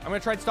portal. I'm gonna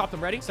try and stop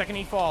them. Ready? Second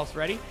he falls.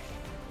 Ready?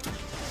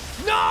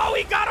 No,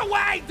 he got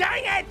away.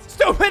 Dang it.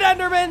 Stupid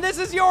Enderman. This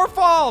is your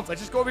fault.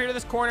 Let's just go over here to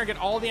this corner, get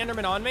all the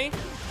Enderman on me.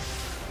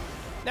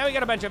 Now we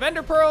got a bunch of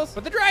ender pearls,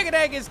 but the dragon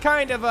egg is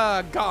kind of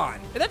gone.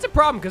 And that's a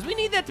problem because we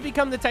need that to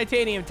become the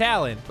titanium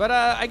talon. But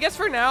I guess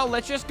for now,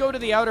 let's just go to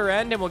the outer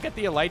end and we'll get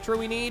the elytra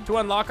we need to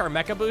unlock our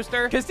mecha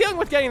booster. Because dealing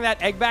with getting that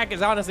egg back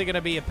is honestly going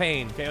to be a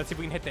pain. Okay, let's see if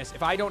we can hit this.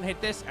 If I don't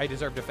hit this, I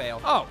deserve to fail.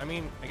 Oh, I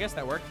mean, I guess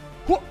that worked.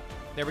 Whoa.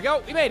 There we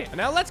go. We made it. And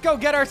now let's go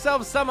get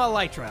ourselves some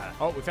elytra.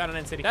 Oh, we found an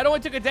end city. That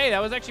only took a day.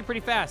 That was actually pretty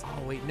fast.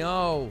 Oh, wait,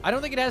 no. I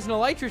don't think it has an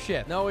elytra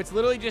ship. No, it's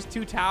literally just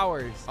 2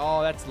 towers.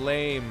 Oh, that's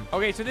lame.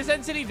 Okay, so this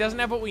end city doesn't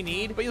have what we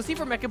need, but you'll see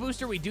for Mecha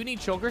Booster, we do need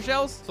shulker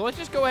shells. So let's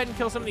just go ahead and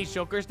kill some of these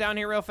shulkers down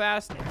here real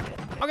fast.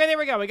 Okay, there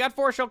we go. We got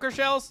 4 shulker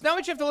shells. Now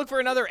we just have to look for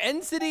another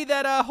end city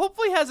that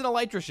hopefully has an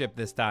elytra ship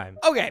this time.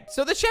 Okay,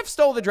 so the chef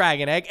stole the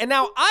dragon egg, and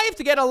now I have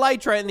to get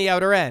elytra in the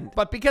outer end.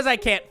 But because I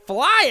can't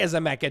fly as a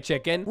mecha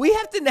chicken, we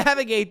have to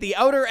navigate the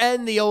outer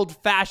end the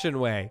old-fashioned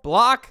way.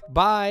 Block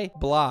by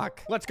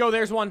block. Let's go.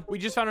 There's one. We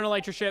just found an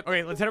elytra ship.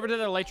 Okay, let's head over to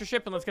the elytra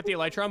ship, and let's get the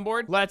elytra on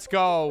board. Let's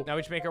go. Now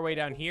we just make our way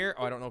down here.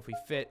 Oh, I don't know if we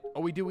fit. Oh,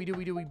 we do. We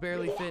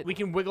barely fit. We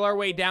can wiggle our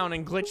way down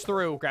and glitch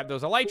through. Grab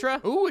those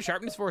elytra. Ooh, a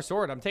sharpness 4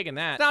 sword. I'm taking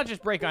that. Now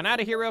just break on out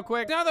of here real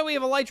quick. Now that we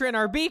have elytra in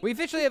our beak, we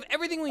officially have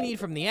everything we need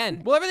from the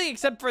end. Well, everything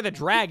except for the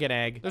dragon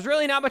egg. There's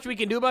really not much we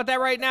can do about that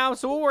right now,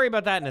 so we'll worry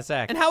about that in a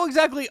sec. And how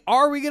exactly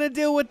are we gonna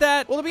deal with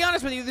that? Well, to be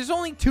honest with you, there's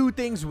only 2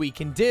 things we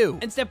can do.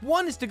 And step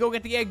 1 is to go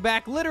get the egg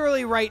back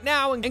literally right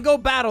now and go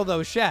battle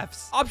those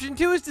chefs. Option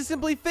 2 is to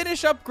simply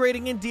finish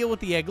upgrading and deal with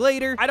the egg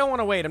later. I don't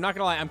want to wait. I'm not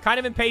gonna lie. I'm kind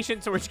of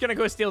impatient, so we're just gonna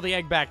go steal the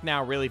egg back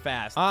now really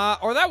fast.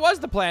 Or that was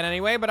the plan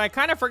anyway, but I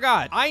kind of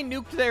forgot. I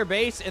nuked their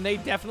base, and they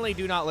definitely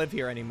do not live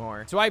here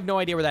anymore. So I have no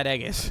idea where that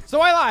egg is. So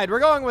I lied. We're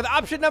going with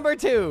option number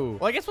 2.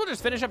 Well, I guess we'll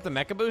just finish up the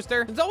mecha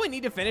booster, since all we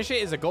need to finish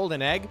it is a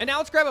golden egg. And now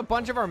let's grab a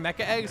bunch of our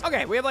mecha eggs.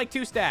 Okay, we have like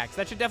 2 stacks.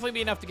 That should definitely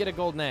be enough to get a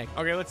golden egg.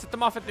 Okay, let's set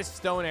them off at this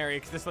stone area,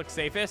 because this looks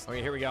safest.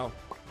 Okay, here we go.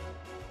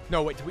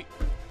 No, wait,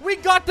 we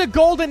got the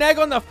golden egg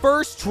on the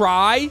first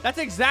try. That's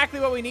exactly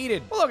what we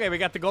needed. Well, okay, we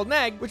got the golden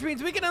egg, which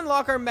means we can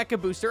unlock our mecha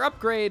booster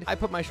upgrade. I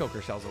put my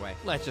shulker shells away.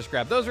 Let's just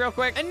grab those real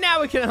quick. And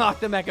now we can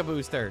unlock the mecha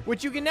booster,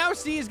 which you can now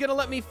see is gonna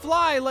let me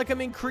fly like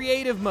I'm in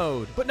creative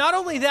mode. But not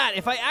only that,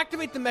 if I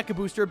activate the mecha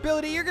booster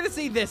ability, you're gonna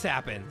see this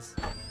happens.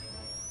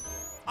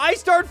 I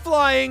start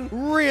flying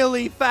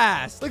really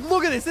fast. Like,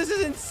 look at this. This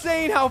is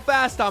insane how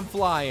fast I'm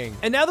flying.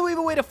 And now that we have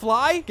a way to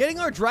fly, getting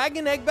our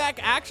dragon egg back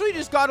actually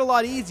just got a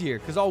lot easier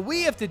because all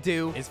we have to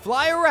do is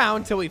fly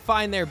around till we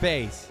find their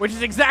base, which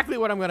is exactly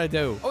what I'm going to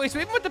do. Okay, so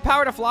even with the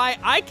power to fly,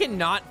 I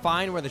cannot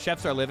find where the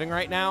chefs are living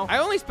right now. I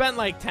only spent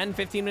like 10,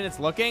 15 minutes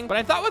looking, but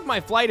I thought with my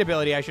flight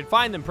ability, I should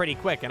find them pretty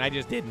quick, and I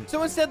just didn't.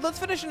 So instead, let's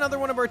finish another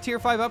one of our tier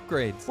 5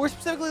 upgrades. More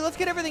specifically, let's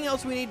get everything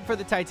else we need for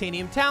the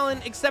titanium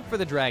talon except for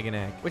the dragon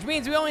egg, which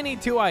means we only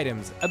need 2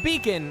 items, a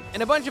beacon,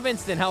 and a bunch of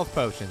instant health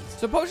potions.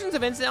 So potions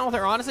of instant health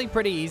are honestly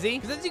pretty easy,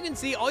 because as you can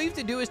see, all you have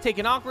to do is take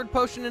an awkward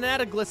potion and add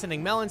a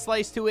glistening melon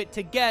slice to it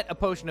to get a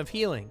potion of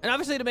healing. And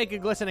obviously to make a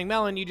glistening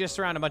melon, you just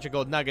surround a bunch of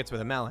gold nuggets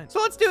with a melon. So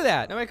let's do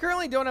that. Now I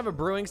currently don't have a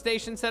brewing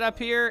station set up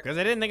here, because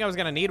I didn't think I was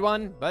gonna need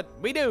one, but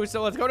we do.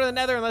 So let's go to the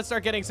nether and let's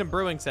start getting some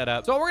brewing set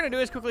up. So what we're gonna do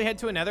is quickly head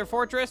to a nether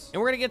fortress,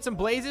 and we're gonna get some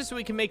blazes so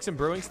we can make some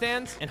brewing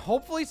stands, and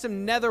hopefully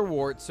some nether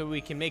warts so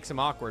we can make some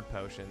awkward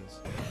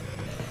potions.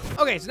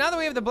 Okay, so now that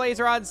we have the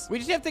blaze rods, we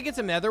just have to get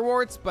some nether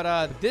warts,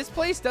 but this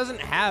place doesn't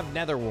have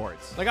nether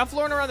warts. Like, I'm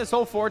floating around this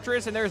whole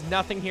fortress, and there's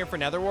nothing here for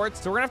nether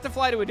warts, so we're gonna have to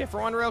fly to a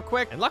different one real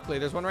quick, and luckily,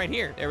 there's one right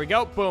here. There we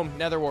go. Boom,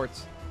 nether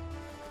warts.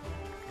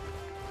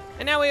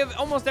 And now we have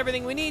almost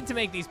everything we need to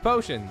make these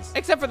potions,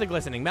 except for the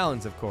glistening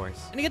melons, of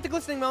course. And to get the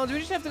glistening melons, we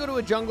just have to go to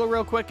a jungle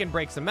real quick and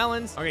break some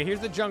melons. Okay, here's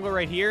the jungle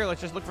right here. Let's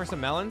just look for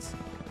some melons.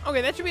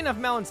 Okay, that should be enough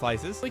melon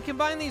slices. We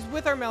combine these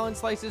with our melon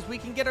slices, we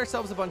can get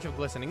ourselves a bunch of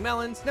glistening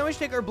melons. Now we should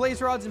take our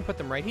blaze rods and put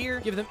them right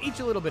here, give them each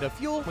a little bit of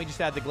fuel. We just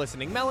add the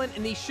glistening melon,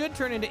 and these should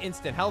turn into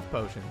instant health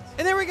potions.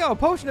 And there we go,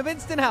 potion of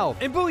instant health.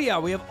 And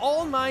booyah, we have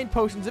all 9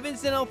 potions of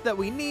instant health that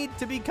we need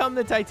to become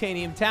the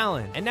titanium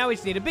talon. And now we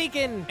just need a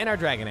beacon and our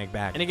dragon egg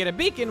back. And to get a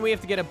beacon, we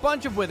have to get a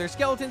bunch of wither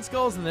skeleton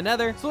skulls in the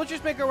nether. So let's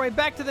just make our way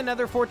back to the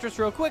nether fortress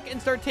real quick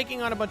and start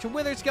taking on a bunch of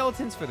wither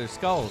skeletons for their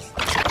skulls.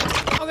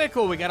 Okay,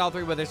 cool. We got all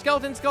 3 wither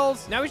skeleton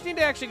skulls. Now we just need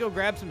to actually go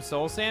grab some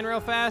soul sand real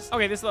fast.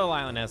 Okay, this little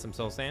island has some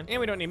soul sand. And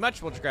we don't need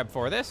much. We'll just grab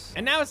 4 of this.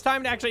 And now it's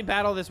time to actually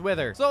battle this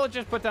wither. So let's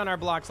just put down our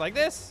blocks like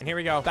this. And here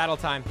we go. Battle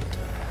time.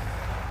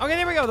 Okay,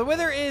 there we go. The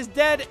wither is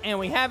dead, and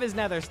we have his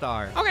nether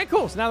star. Okay,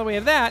 cool. So now that we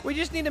have that, we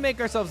just need to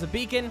make ourselves a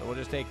beacon. So we'll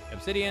just take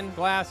obsidian,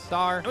 glass,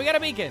 star, and we got a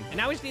beacon. And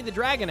now we just need the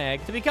dragon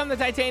egg to become the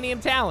titanium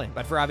talon.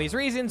 But for obvious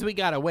reasons, we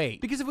gotta wait.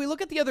 Because if we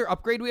look at the other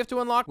upgrade we have to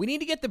unlock, we need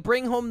to get the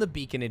bring home the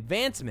beacon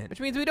advancement, which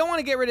means we don't want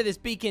to get rid of this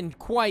beacon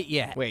quite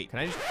yet. Wait, can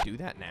I just do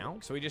that now?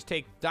 So we just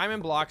take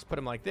diamond blocks, put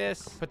them like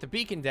this, put the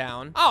beacon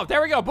down. Oh,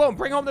 there we go. Boom,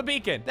 bring home the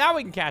beacon. Now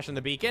we can cash in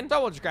the beacon. So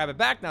we'll just grab it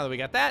back now that we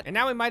got that. And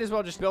now we might as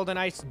well just build a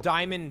nice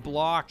diamond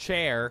block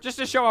chair just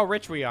to show how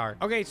rich we are.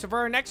 Okay, so for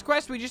our next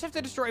quest, we just have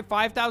to destroy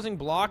 5,000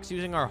 blocks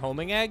using our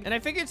homing egg. And I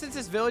figured since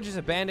this village is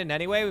abandoned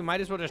anyway, we might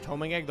as well just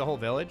homing egg the whole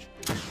village.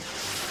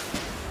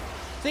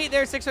 See,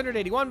 there's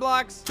 681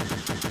 blocks.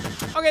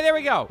 Okay, there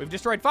we go. We've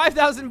destroyed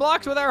 5,000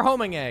 blocks with our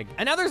homing egg.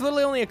 And now there's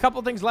literally only a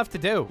couple things left to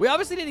do. We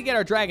obviously need to get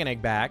our dragon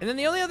egg back. And then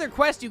the only other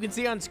quest you can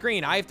see on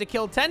screen, I have to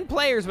kill 10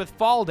 players with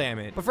fall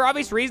damage. But for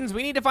obvious reasons,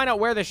 we need to find out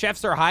where the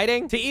chefs are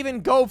hiding to even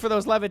go for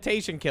those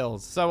levitation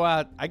kills. So,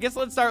 I guess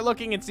let's start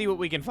looking and see what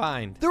we can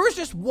find. There was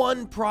just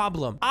one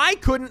problem. I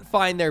couldn't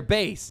find their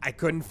base. I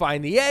couldn't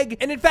find the egg.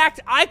 And in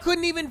fact, I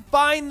couldn't even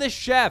find the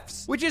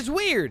chefs, which is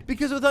weird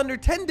because with under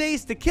 10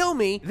 days to kill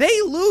me,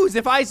 they lose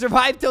if I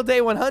survive till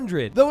day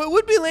 100. Though it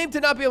would be lame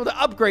to not be able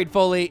to upgrade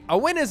fully. A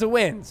win is a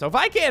win. So if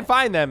I can't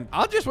find them,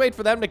 I'll just wait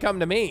for them to come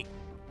to me.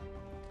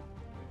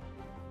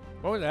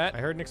 What was that? I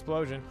heard an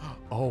explosion.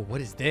 Oh, what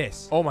is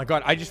this? Oh my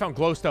God, I just found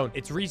glowstone.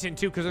 It's recent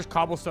too because there's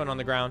cobblestone on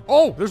the ground.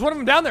 Oh, there's one of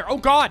them down there. Oh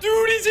God.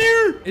 Dude, he's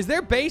here. Is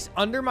their base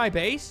under my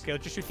base? Okay,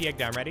 let's just shoot the egg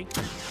down. Ready?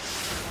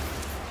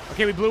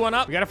 Okay, we blew one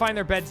up. We gotta find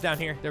their beds down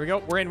here. There we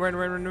go. We're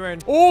in.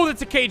 Oh,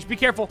 that's a cage. Be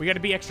careful. We gotta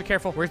be extra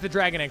careful. Where's the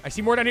dragon egg? I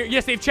see more down here.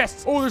 Yes, they have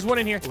chests. Oh, there's one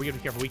in here. Oh, we gotta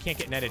be careful. We can't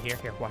get netted here.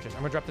 Here, watch this. I'm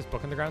gonna drop this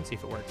book on the ground, see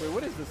if it works. Wait,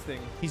 what is this thing?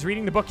 He's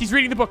reading the book. He's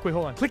reading the book. Wait,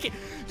 hold on. Click it.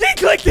 He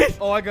clicked it.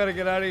 Oh, I gotta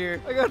get out of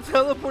here. I got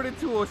teleported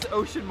to an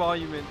ocean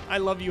monument. I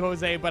love you,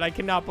 Jose, but I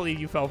cannot believe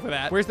you fell for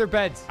that. Where's their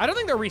beds? I don't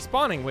think they're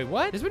respawning. Wait,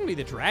 what? This wouldn't be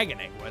the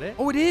dragon egg, would it?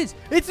 Oh, it is.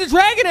 It's the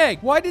dragon egg.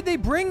 Why did they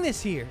bring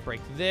this here?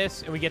 Break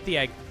this, and we get the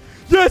egg.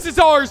 Yes, it's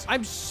ours.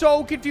 I'm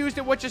so confused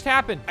at what just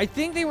happened. I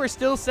think they were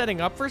still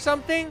setting up for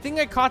something. I think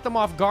I caught them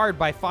off guard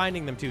by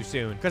finding them too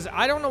soon because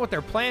I don't know what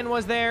their plan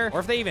was there or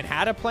if they even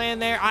had a plan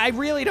there. I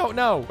really don't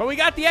know, but we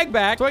got the egg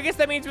back. So I guess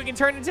that means we can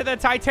turn into the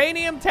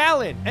titanium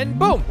talon and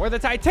boom, we're the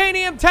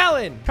titanium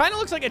talon. Kind of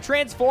looks like a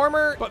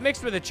transformer, but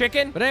mixed with a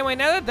chicken. But anyway,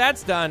 now that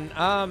that's done,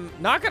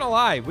 not gonna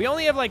lie, we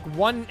only have like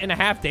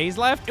 1.5 days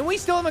left and we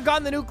still haven't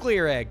gotten the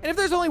nuclear egg. And if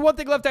there's only one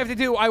thing left I have to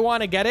do, I want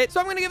to get it. So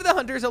I'm gonna give the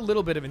hunters a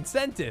little bit of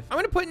incentive. I'm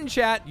gonna put in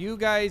chat, you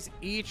guys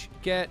each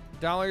get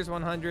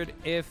 $100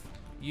 if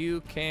you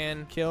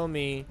can kill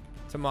me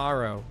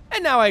tomorrow.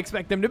 And now I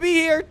expect them to be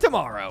here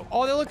tomorrow.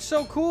 Oh, they look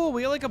so cool.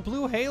 We have like a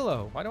blue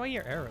halo. Why do I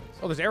hear arrows?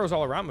 Oh, there's arrows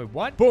all around me.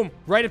 What? Boom.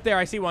 Right up there.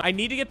 I see one. I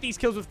need to get these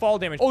kills with fall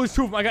damage. Oh, there's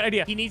two of them. I got an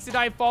idea. He needs to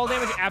die of fall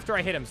damage after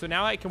I hit him. So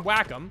now I can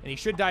whack him and he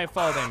should die of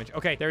fall damage.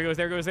 Okay, there he goes.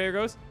 There he goes. There he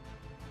goes.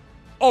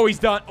 Oh, he's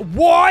done.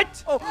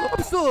 What? Oh,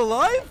 I'm still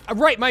alive?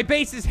 Right, my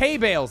base is hay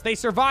bales. They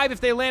survive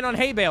if they land on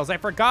hay bales. I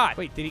forgot.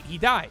 Wait, did he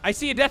die? I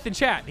see a death in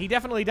chat. He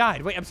definitely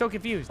died. Wait, I'm so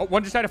confused. Oh,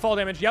 one just died of fall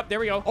damage. Yep, there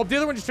we go. Oh, the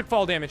other one just took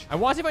fall damage. I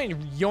want to see if I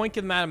can yoink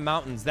them out of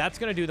mountains. That's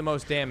going to do the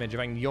most damage if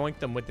I can yoink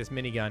them with this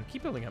minigun.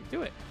 Keep building up.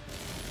 Do it.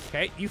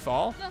 Okay, you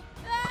fall.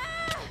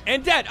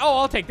 And dead. Oh,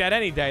 I'll take that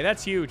any day.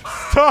 That's huge.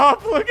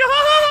 Stop. Look.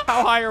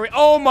 How high are we?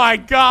 Oh, my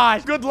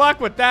gosh. Good luck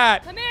with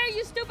that. Come here,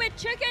 you stupid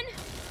chicken.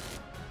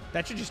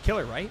 That should just kill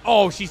her, right?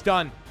 Oh, she's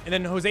done. And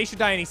then Jose should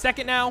die any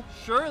second now.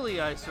 Surely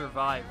I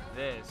survived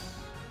this.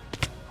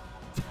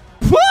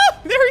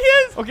 There he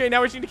is. Okay,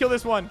 now we just need to kill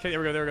this one. Okay, there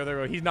we go, there we go, there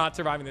we go. He's not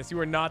surviving this. You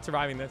are not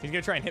surviving this. He's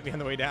gonna try and hit me on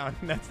the way down.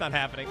 That's not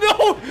happening.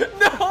 No,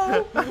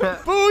 no.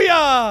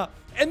 Booyah.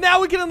 And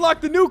now we can unlock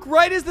the nuke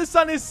right as the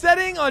sun is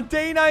setting on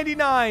day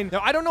 99.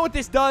 Now, I don't know what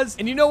this does.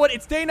 And you know what?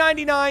 It's day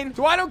 99.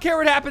 So I don't care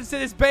what happens to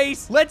this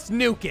base. Let's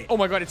nuke it. Oh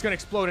my God, it's gonna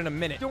explode in a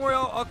minute. Don't worry,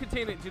 I'll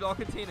contain it, dude. I'll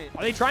contain it.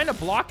 Are they trying to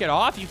block it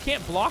off? You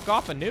can't block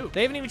off a nuke.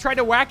 They haven't even tried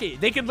to whack it.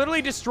 They could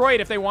literally destroy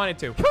it if they wanted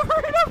to. Cover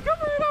it up,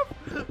 cover it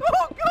up.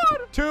 Oh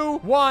God. 2,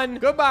 1,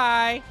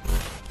 goodbye.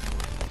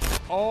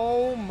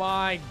 Oh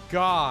my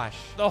gosh.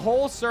 The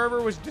whole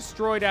server was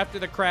destroyed after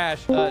the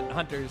crash.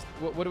 Hunters,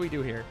 what do we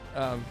do here?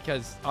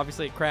 Because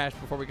obviously it crashed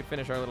before we could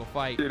finish our little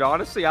fight. Dude,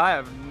 honestly, I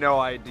have no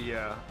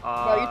idea.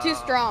 Well, you're too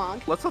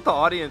strong. Let's let the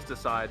audience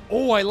decide.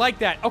 Oh, I like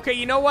that. Okay,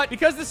 you know what?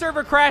 Because the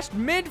server crashed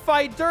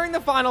mid-fight during the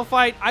final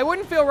fight, I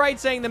wouldn't feel right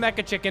saying the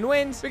Mecha Chicken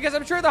wins because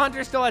I'm sure the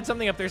Hunters still had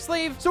something up their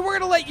sleeve. So we're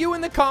going to let you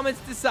in the comments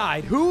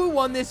decide who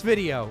won this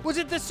video. Was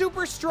it the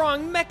super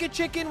strong Mecha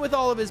Chicken with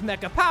all of his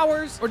mecha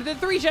powers? Or did the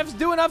 3 chefs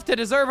do enough to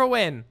deserve a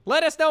win?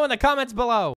 Let us know in the comments below.